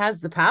choices kind of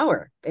has the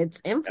power.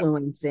 It's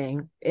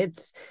influencing.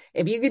 It's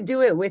if you could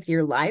do it with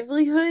your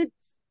livelihood,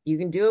 you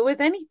can do it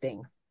with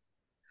anything.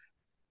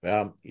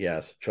 Well,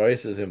 yes,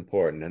 choice is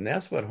important, and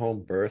that's what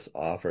home birth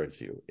offers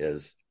you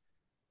is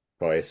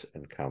choice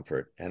and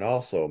comfort, and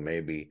also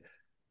maybe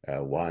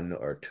one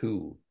or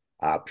two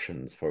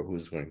options for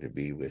who's going to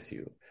be with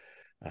you.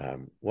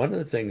 One of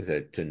the things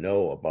that to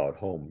know about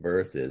home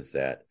birth is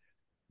that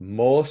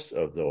most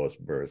of those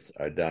births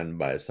are done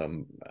by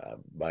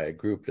by a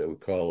group that we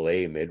call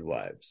lay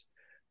midwives.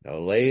 Now,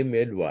 lay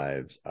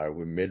midwives are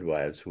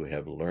midwives who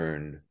have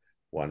learned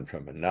one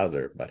from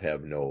another, but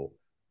have no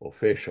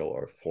official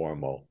or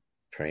formal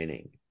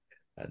training.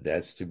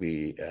 That's to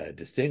be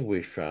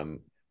distinguished from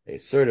a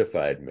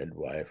certified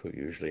midwife who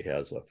usually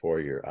has a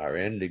 4-year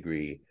RN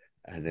degree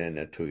and then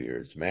a 2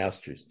 years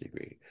master's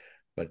degree.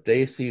 But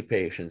they see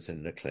patients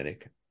in the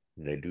clinic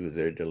and they do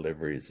their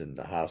deliveries in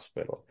the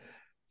hospital.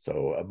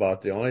 So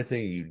about the only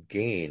thing you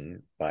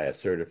gain by a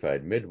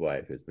certified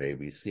midwife is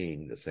maybe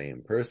seeing the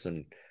same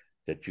person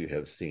that you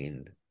have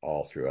seen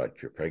all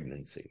throughout your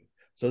pregnancy.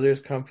 So there's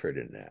comfort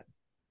in that.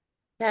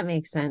 That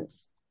makes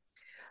sense.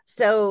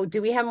 So,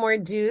 do we have more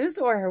do's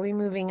or are we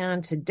moving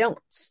on to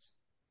don'ts?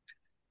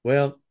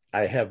 Well,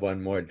 I have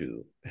one more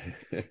do.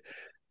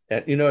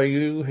 And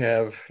you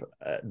have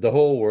the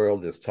whole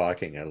world is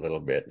talking a little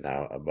bit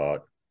now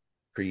about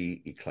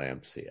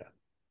preeclampsia.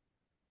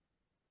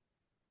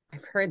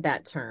 I've heard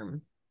that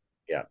term.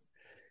 Yeah.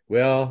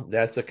 Well,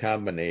 that's a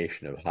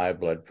combination of high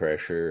blood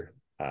pressure,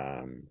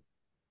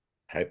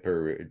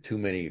 too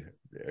many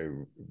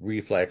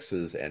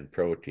reflexes and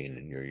protein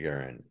in your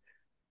urine,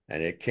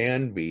 and it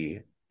can be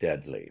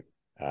deadly.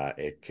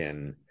 It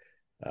can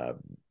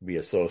be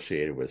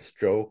associated with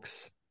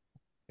strokes.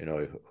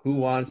 Who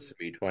wants to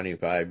be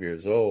 25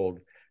 years old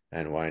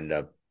and wind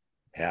up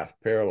half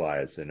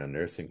paralyzed in a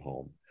nursing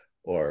home,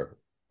 or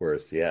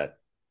worse yet,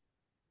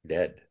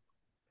 dead?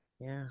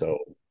 Yeah. So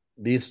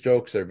these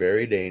strokes are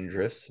very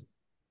dangerous,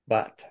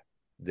 but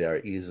they are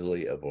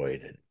easily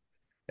avoided.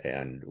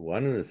 And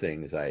one of the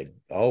things I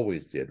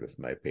always did with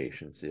my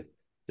patients, if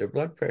their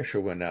blood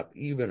pressure went up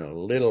even a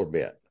little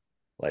bit,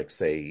 like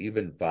say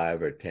even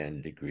 5 or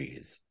 10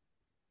 degrees,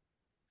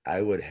 I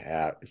would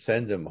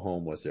send them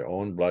home with their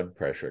own blood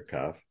pressure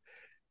cuff,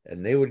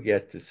 and they would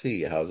get to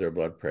see how their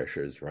blood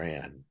pressures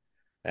ran.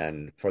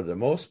 And for the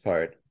most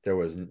part, there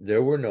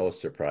were no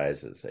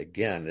surprises.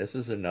 Again, this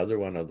is another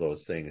one of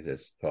those things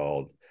that's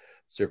called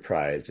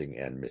surprising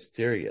and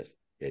mysterious.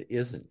 It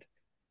isn't.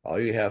 All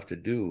you have to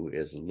do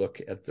is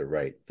look at the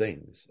right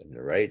things. And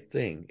the right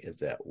thing is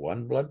that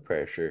one blood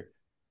pressure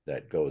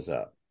that goes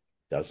up.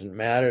 Doesn't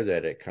matter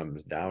that it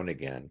comes down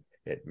again.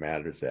 It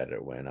matters that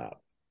it went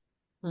up.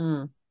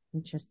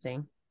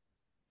 Interesting.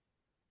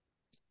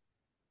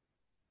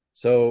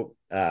 So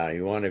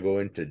you want to go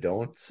into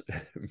don'ts?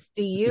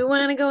 Do you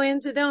want to go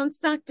into don'ts,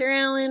 Dr.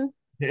 Allen?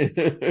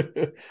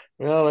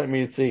 Well, let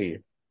me see.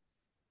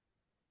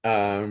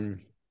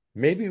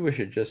 Maybe we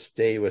should just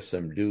stay with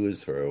some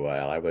do's for a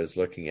while. I was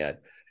looking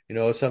at,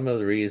 some of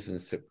the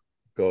reasons to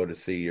go to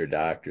see your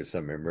doctor,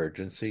 some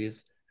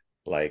emergencies,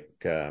 like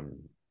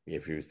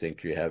if you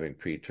think you're having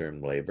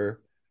preterm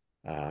labor.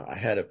 I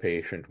had a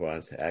patient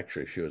once,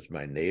 actually, she was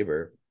my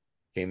neighbor,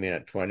 came in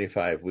at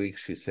 25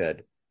 weeks. She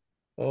said,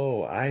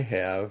 "Oh,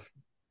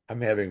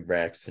 I'm having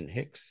Braxton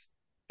Hicks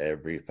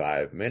every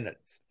 5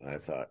 minutes." And I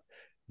thought,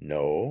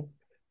 no,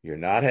 you're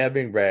not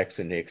having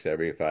Braxton Hicks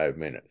every 5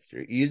 minutes.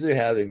 You're either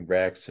having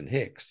Braxton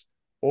Hicks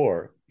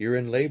or you're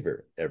in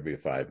labor every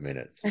 5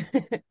 minutes.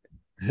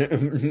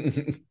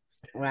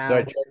 Wow. So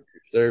I checked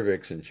her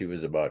cervix and she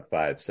was about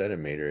 5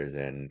 centimeters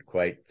and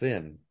quite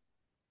thin.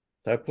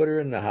 So I put her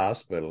in the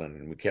hospital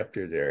and we kept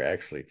her there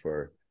actually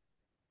for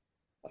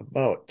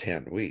about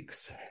 10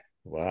 weeks.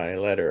 Well,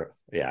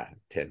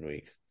 10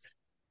 weeks.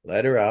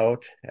 Let her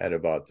out at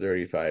about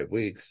 35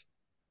 weeks.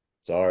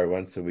 Saw her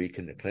once a week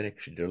in the clinic.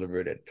 She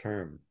delivered at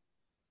term.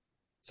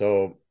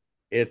 So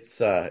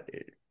it's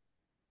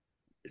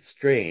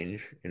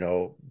strange,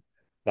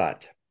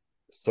 but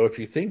so if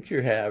you think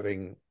you're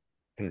having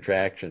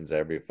contractions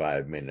every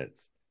 5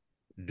 minutes,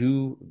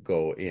 do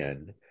go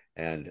in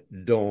and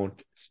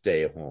don't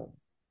stay home.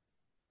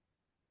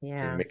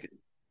 Yeah.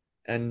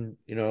 And,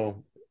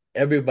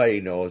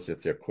 everybody knows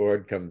if their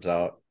cord comes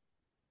out,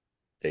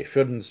 they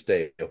shouldn't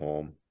stay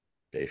home.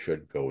 They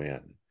should go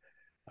in.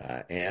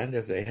 And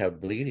if they have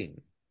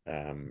bleeding,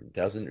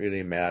 doesn't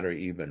really matter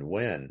even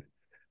when.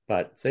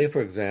 But say,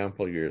 for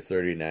example, you're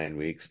 39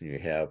 weeks and you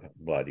have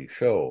bloody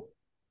show.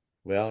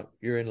 Well,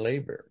 you're in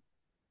labor.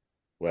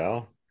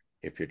 Well,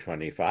 if you're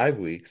 25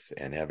 weeks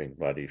and having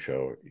bloody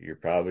show, you're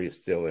probably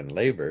still in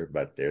labor,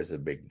 but there's a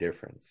big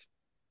difference.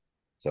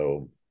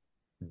 So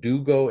do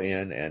go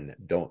in and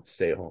don't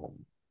stay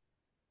home.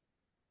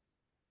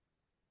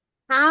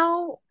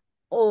 How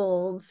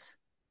old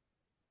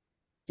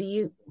do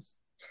you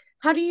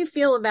how do you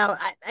feel about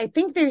I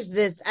think there's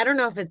this, I don't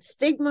know if it's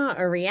stigma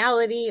or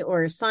reality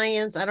or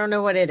science, I don't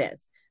know what it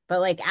is, but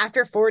like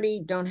after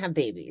 40 don't have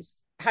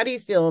babies. how do you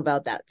feel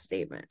about that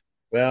statement?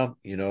 Well,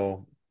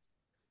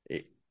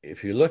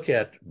 if you look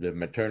at the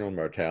maternal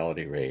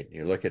mortality rate,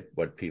 you look at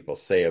what people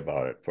say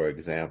about it. For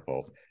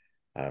example,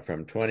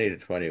 from 20 to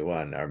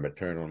 21, our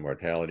maternal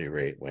mortality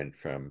rate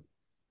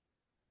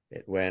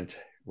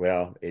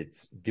well,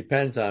 it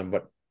depends on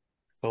what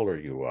color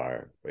you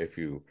are. If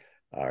you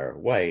are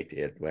white,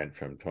 it went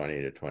from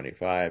 20 to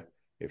 25.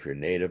 If you're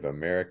Native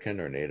American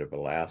or Native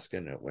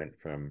Alaskan, it went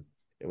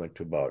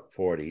to about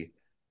 40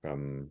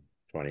 from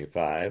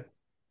 25.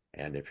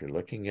 And if you're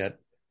looking at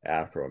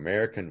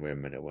Afro-American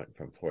women, it went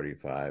from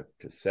 45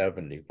 to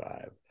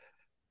 75.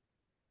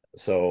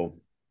 So,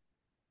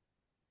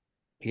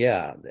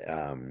 yeah,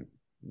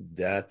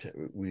 that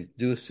we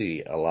do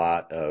see a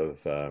lot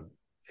of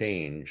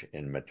change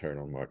in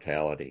maternal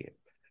mortality.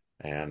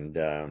 And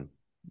the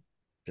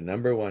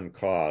number one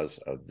cause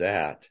of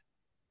that,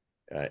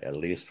 at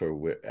least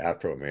for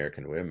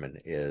Afro-American women,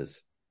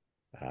 is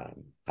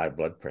high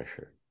blood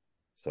pressure.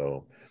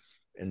 So,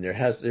 and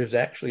there's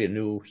actually a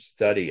new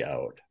study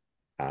out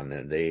on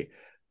it. They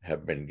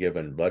have been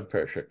given blood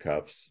pressure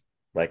cuffs,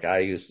 like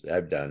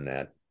I've done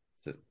that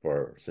since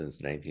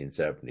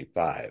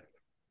 1975.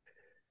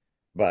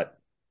 But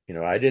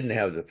I didn't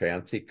have the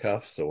fancy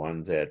cuffs, the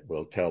ones that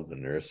will tell the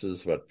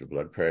nurses what the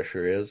blood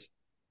pressure is.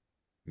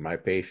 My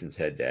patients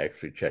had to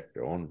actually check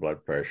their own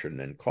blood pressure and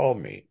then call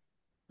me.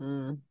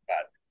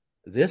 But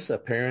this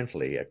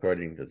apparently,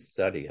 according to the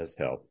study, has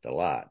helped a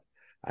lot.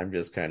 I'm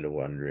just kind of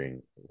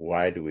wondering,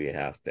 why do we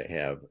have to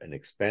have an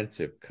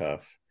expensive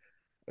cuff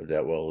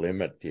that will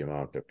limit the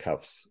amount of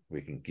cuffs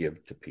we can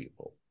give to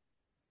people?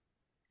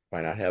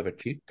 Why not have a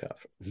cheap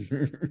cuff?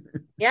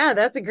 Yeah,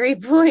 that's a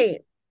great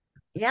point.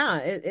 Yeah,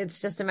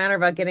 it's just a matter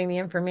about getting the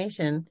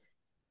information.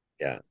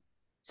 Yeah.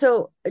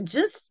 So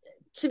just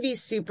to be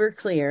super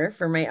clear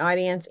for my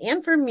audience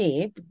and for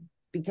me,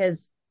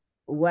 because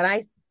what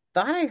I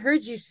thought I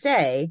heard you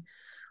say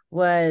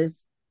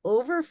was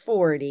over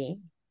 40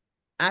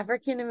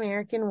 African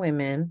American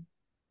women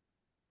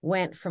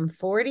went from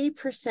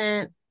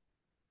 40%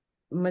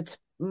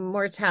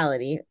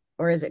 mortality,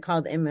 or is it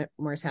called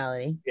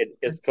immortality?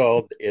 It's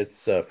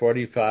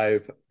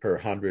 45 per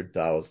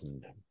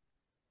 100,000.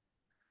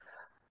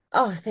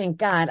 Oh, thank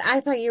God.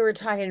 I thought you were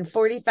talking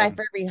 45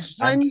 for every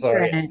I'm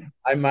sorry. 100.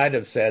 I might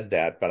have said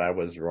that, but I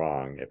was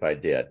wrong if I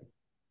did.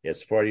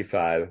 It's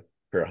 45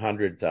 per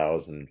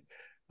 100,000,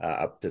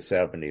 up to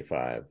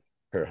 75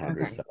 per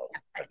 100,000.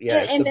 Yeah,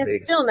 it's a And it's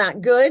big. still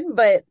not good,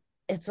 but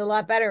it's a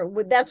lot better.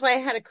 That's why I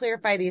had to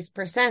clarify these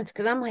percents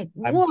because I'm like,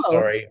 I'm whoa,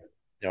 sorry.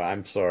 No,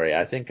 I'm sorry.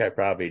 I think I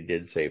probably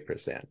did say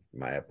percent.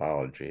 My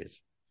apologies.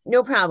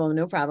 no problem,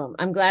 no problem.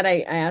 I'm glad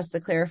I asked the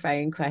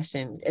clarifying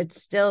question.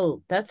 It's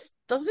still,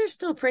 those are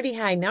still pretty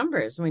high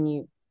numbers when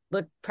you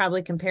look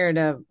probably compared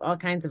to all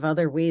kinds of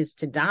other ways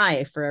to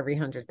die for every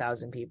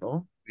 100,000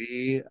 people.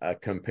 We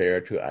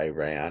compare to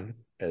Iran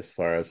as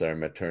far as our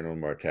maternal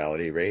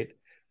mortality rate.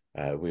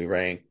 We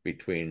rank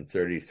between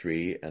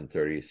 33 and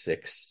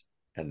 36,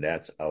 and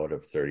that's out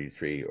of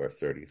 33 or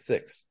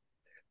 36.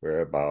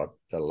 We're about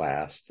the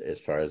last as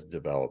far as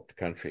developed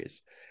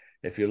countries.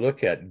 If you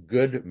look at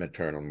good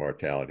maternal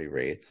mortality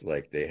rates,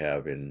 like they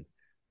have in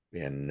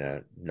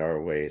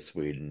Norway,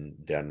 Sweden,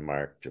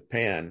 Denmark,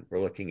 Japan, we're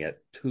looking at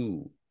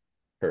 2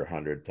 per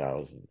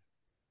 100,000.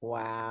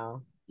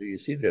 Wow. So you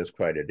see, there's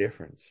quite a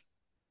difference.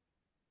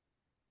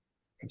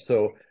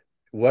 So,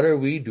 what are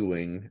we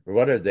doing?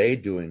 What are they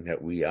doing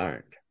that we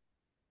aren't?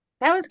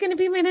 That was going to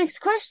be my next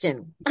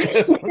question.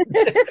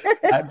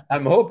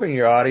 I'm hoping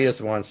your audience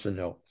wants to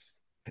know.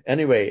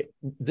 Anyway,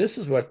 this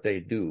is what they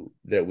do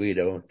that we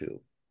don't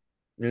do.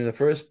 In the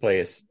first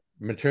place,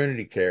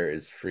 maternity care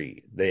is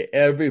free.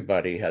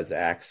 Everybody has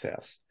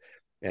access.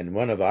 And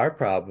one of our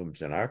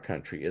problems in our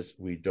country is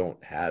we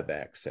don't have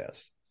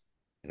access.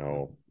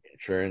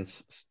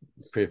 Insurance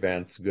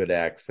prevents good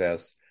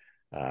access.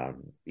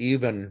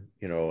 Even,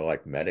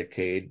 like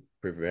Medicaid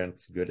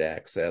prevents good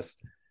access.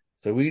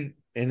 So we,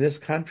 in this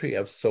country,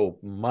 have so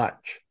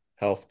much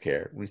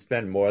healthcare. We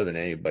spend more than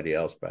anybody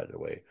else, by the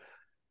way.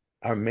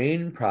 Our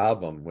main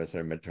problem with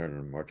our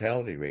maternal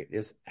mortality rate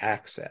is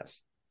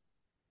access.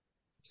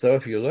 So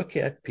if you look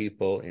at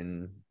people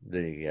in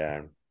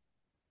the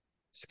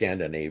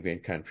Scandinavian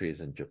countries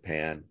and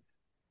Japan,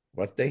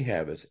 what they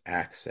have is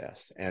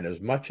access, and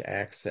as much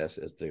access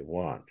as they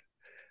want.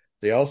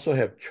 They also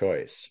have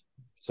choice.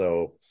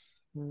 So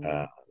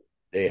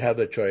they have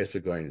the choice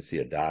of going to see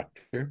a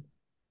doctor.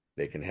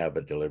 They can have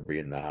a delivery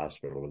in the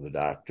hospital with a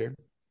doctor.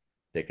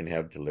 They can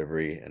have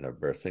delivery in a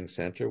birthing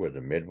center with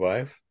a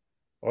midwife,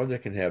 or they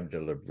can have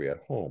delivery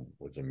at home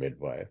with a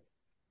midwife.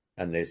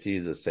 And they see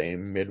the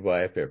same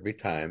midwife every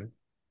time.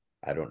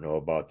 I don't know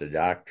about the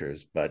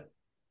doctors, but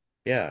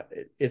yeah,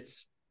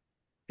 it's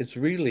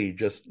really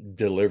just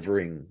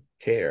delivering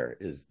care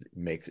is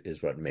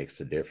what makes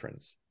the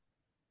difference.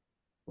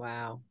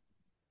 Wow.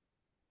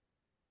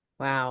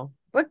 Wow.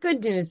 What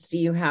good news do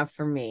you have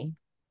for me?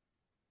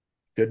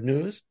 Good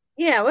news?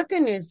 Yeah, what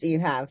good news do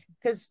you have?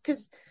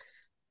 Because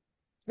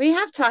we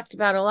have talked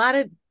about a lot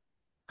of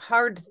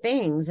hard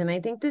things, and I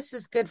think this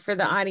is good for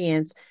the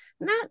audience.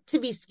 not to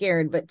be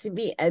scared, but to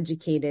be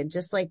educated,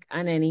 just like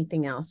on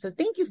anything else. So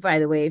thank you, by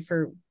the way,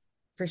 for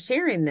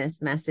sharing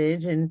this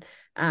message and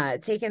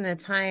taking the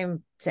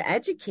time to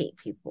educate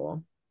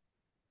people.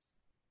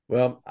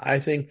 Well, I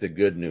think the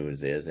good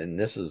news is, and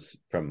this is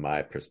from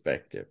my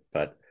perspective,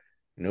 but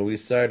we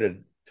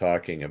started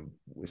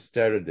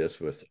this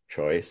with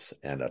choice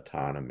and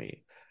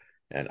autonomy,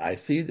 and I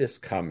see this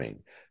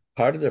coming.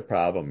 Part of the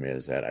problem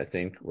is that I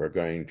think we're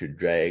going to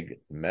drag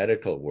the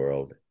medical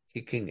world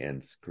kicking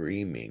and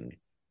screaming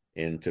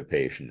into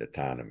patient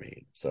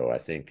autonomy. So I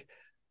think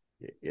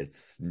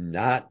this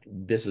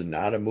is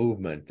not a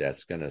movement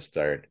that's going to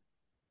start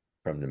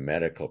from the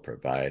medical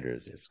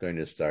providers. It's going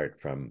to start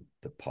from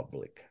the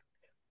public.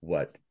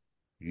 What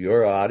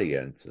your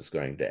audience is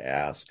going to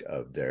ask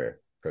of their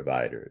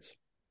providers.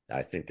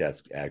 I think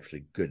that's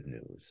actually good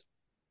news.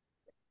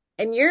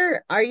 And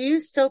are you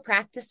still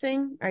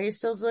practicing? Are you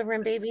still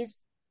delivering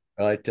babies?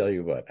 Well, I tell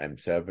you what, I'm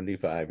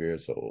 75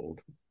 years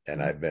old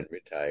and I've been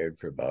retired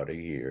for about a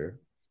year,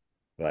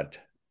 but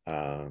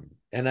our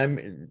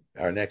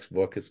next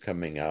book is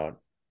coming out.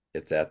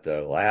 It's at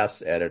the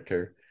last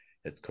editor.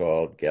 It's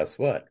called, guess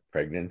what?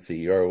 Pregnancy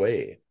Your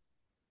Way.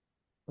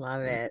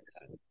 Love it.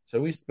 So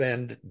we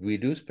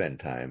do spend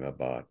time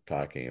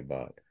talking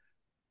about,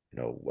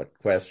 what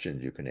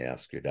questions you can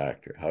ask your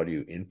doctor. How do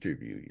you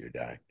interview your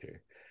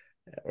doctor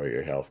or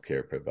your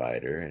healthcare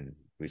provider? And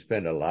we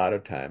spend a lot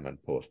of time on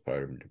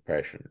postpartum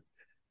depression.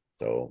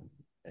 So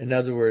in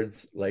other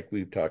words, like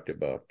we've talked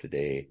about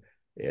today,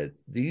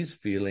 these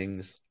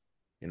feelings,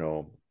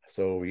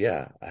 so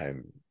yeah,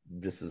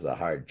 this is a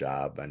hard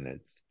job and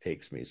it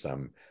takes me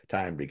some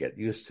time to get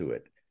used to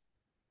it.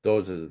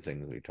 Those are the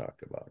things we talk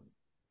about.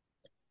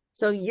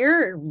 So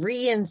your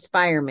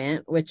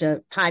re-inspirement, which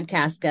a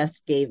podcast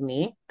guest gave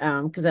me,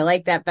 because I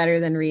like that better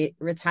than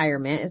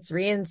retirement. It's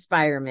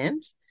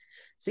re-inspirement.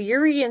 So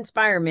your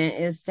re-inspirement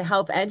is to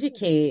help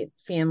educate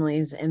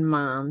families and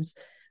moms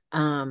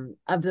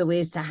of the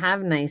ways to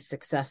have nice,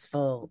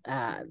 successful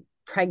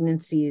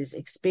pregnancies,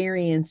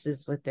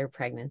 experiences with their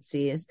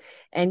pregnancies.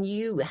 And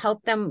you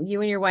and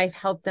your wife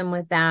help them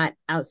with that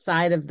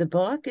outside of the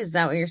book. Is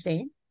that what you're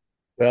saying?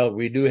 Well,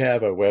 we do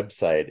have a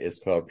website. It's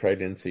called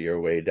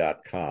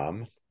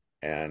pregnancyyourway.com.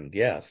 And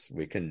yes,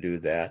 we can do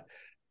that.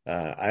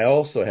 I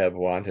also have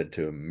wanted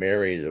to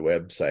marry the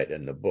website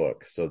and the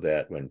book so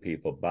that when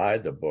people buy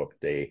the book,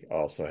 they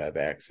also have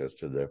access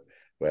to the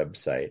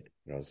website.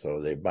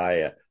 So they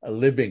buy a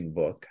living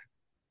book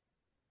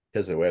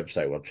because the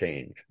website will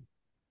change.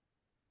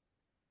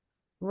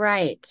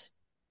 Right.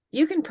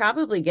 You can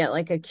probably get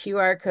like a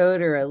QR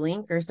code or a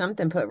link or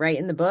something put right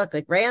in the book,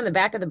 like right on the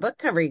back of the book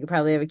cover. You could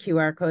probably have a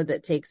QR code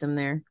that takes them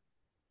there.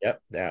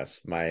 Yep,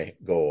 that's my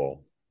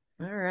goal.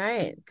 All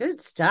right.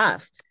 Good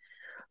stuff.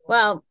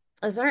 Well,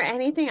 is there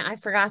anything I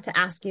forgot to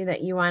ask you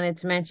that you wanted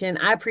to mention?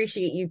 I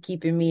appreciate you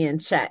keeping me in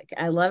check.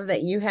 I love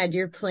that you had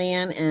your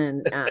plan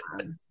and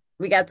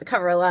we got to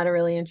cover a lot of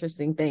really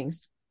interesting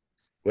things.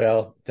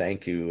 Well,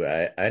 thank you.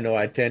 I know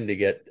I tend to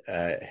get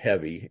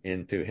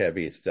into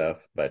heavy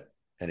stuff, but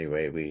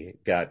anyway, we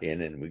got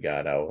in and we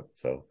got out.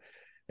 So,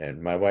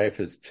 and my wife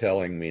is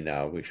telling me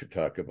now we should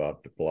talk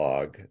about the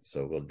blog.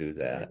 So we'll do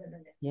that.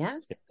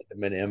 Yes.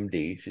 I'm an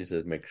MD. She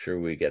says, make sure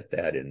we get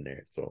that in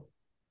there. So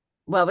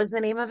what was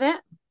the name of it?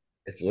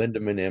 It's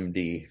Lindeman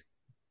MD.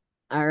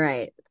 All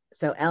right.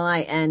 So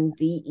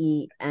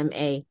LINDEMANN.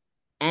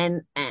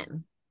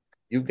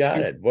 You got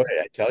it. Boy,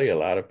 I tell you, a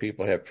lot of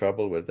people have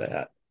trouble with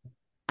that.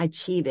 I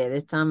cheated.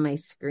 It's on my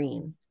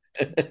screen.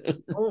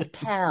 Don't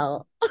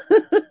tell.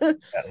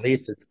 At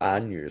least it's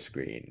on your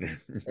screen.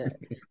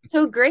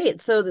 So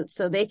great. So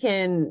they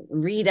can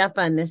read up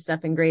on this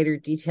stuff in greater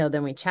detail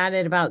than we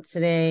chatted about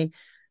today.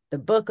 The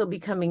book will be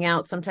coming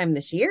out sometime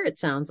this year, it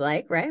sounds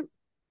like, right?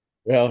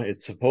 Well,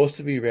 it's supposed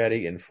to be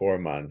ready in 4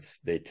 months,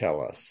 they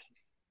tell us.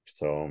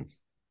 So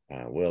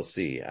we'll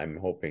see. I'm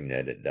hoping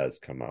that it does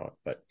come out.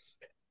 But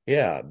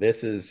yeah,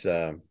 this is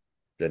the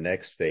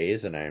next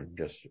phase, and I'm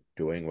just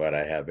doing what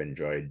I have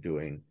enjoyed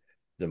doing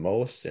the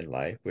most in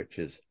life, which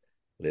is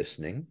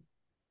listening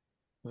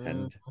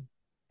and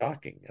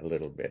talking a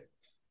little bit.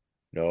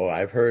 No,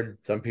 I've heard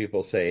some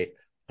people say,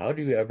 how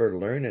do you ever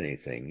learn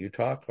anything? You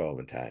talk all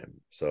the time.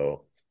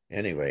 So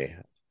anyway,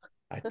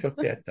 I took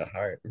that to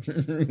heart.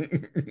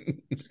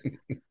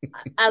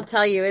 I'll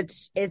tell you,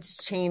 it's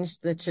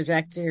changed the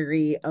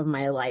trajectory of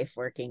my life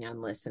working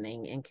on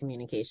listening and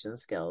communication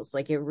skills.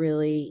 Like it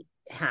really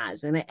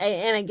has. And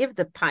I give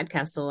the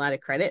podcast a lot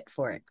of credit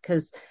for it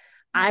because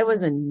I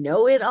was a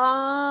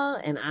know-it-all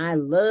and I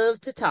love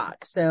to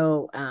talk.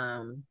 So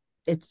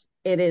it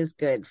is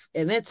good.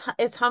 And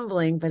it's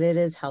humbling, but it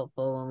is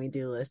helpful when we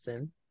do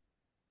listen.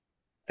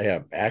 Yeah,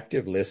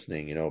 active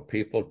listening.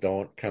 People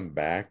don't come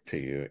back to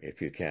you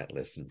if you can't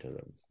listen to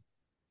them.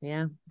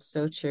 Yeah,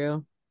 so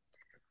true.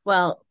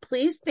 Well,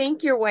 please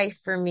thank your wife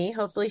for me.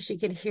 Hopefully she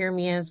could hear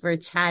me as we're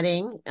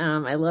chatting.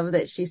 I love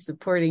that she's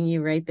supporting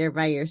you right there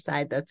by your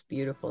side. That's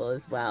beautiful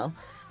as well.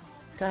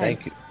 Go ahead.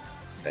 Thank you.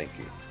 Thank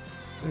you.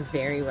 You're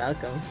very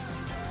welcome.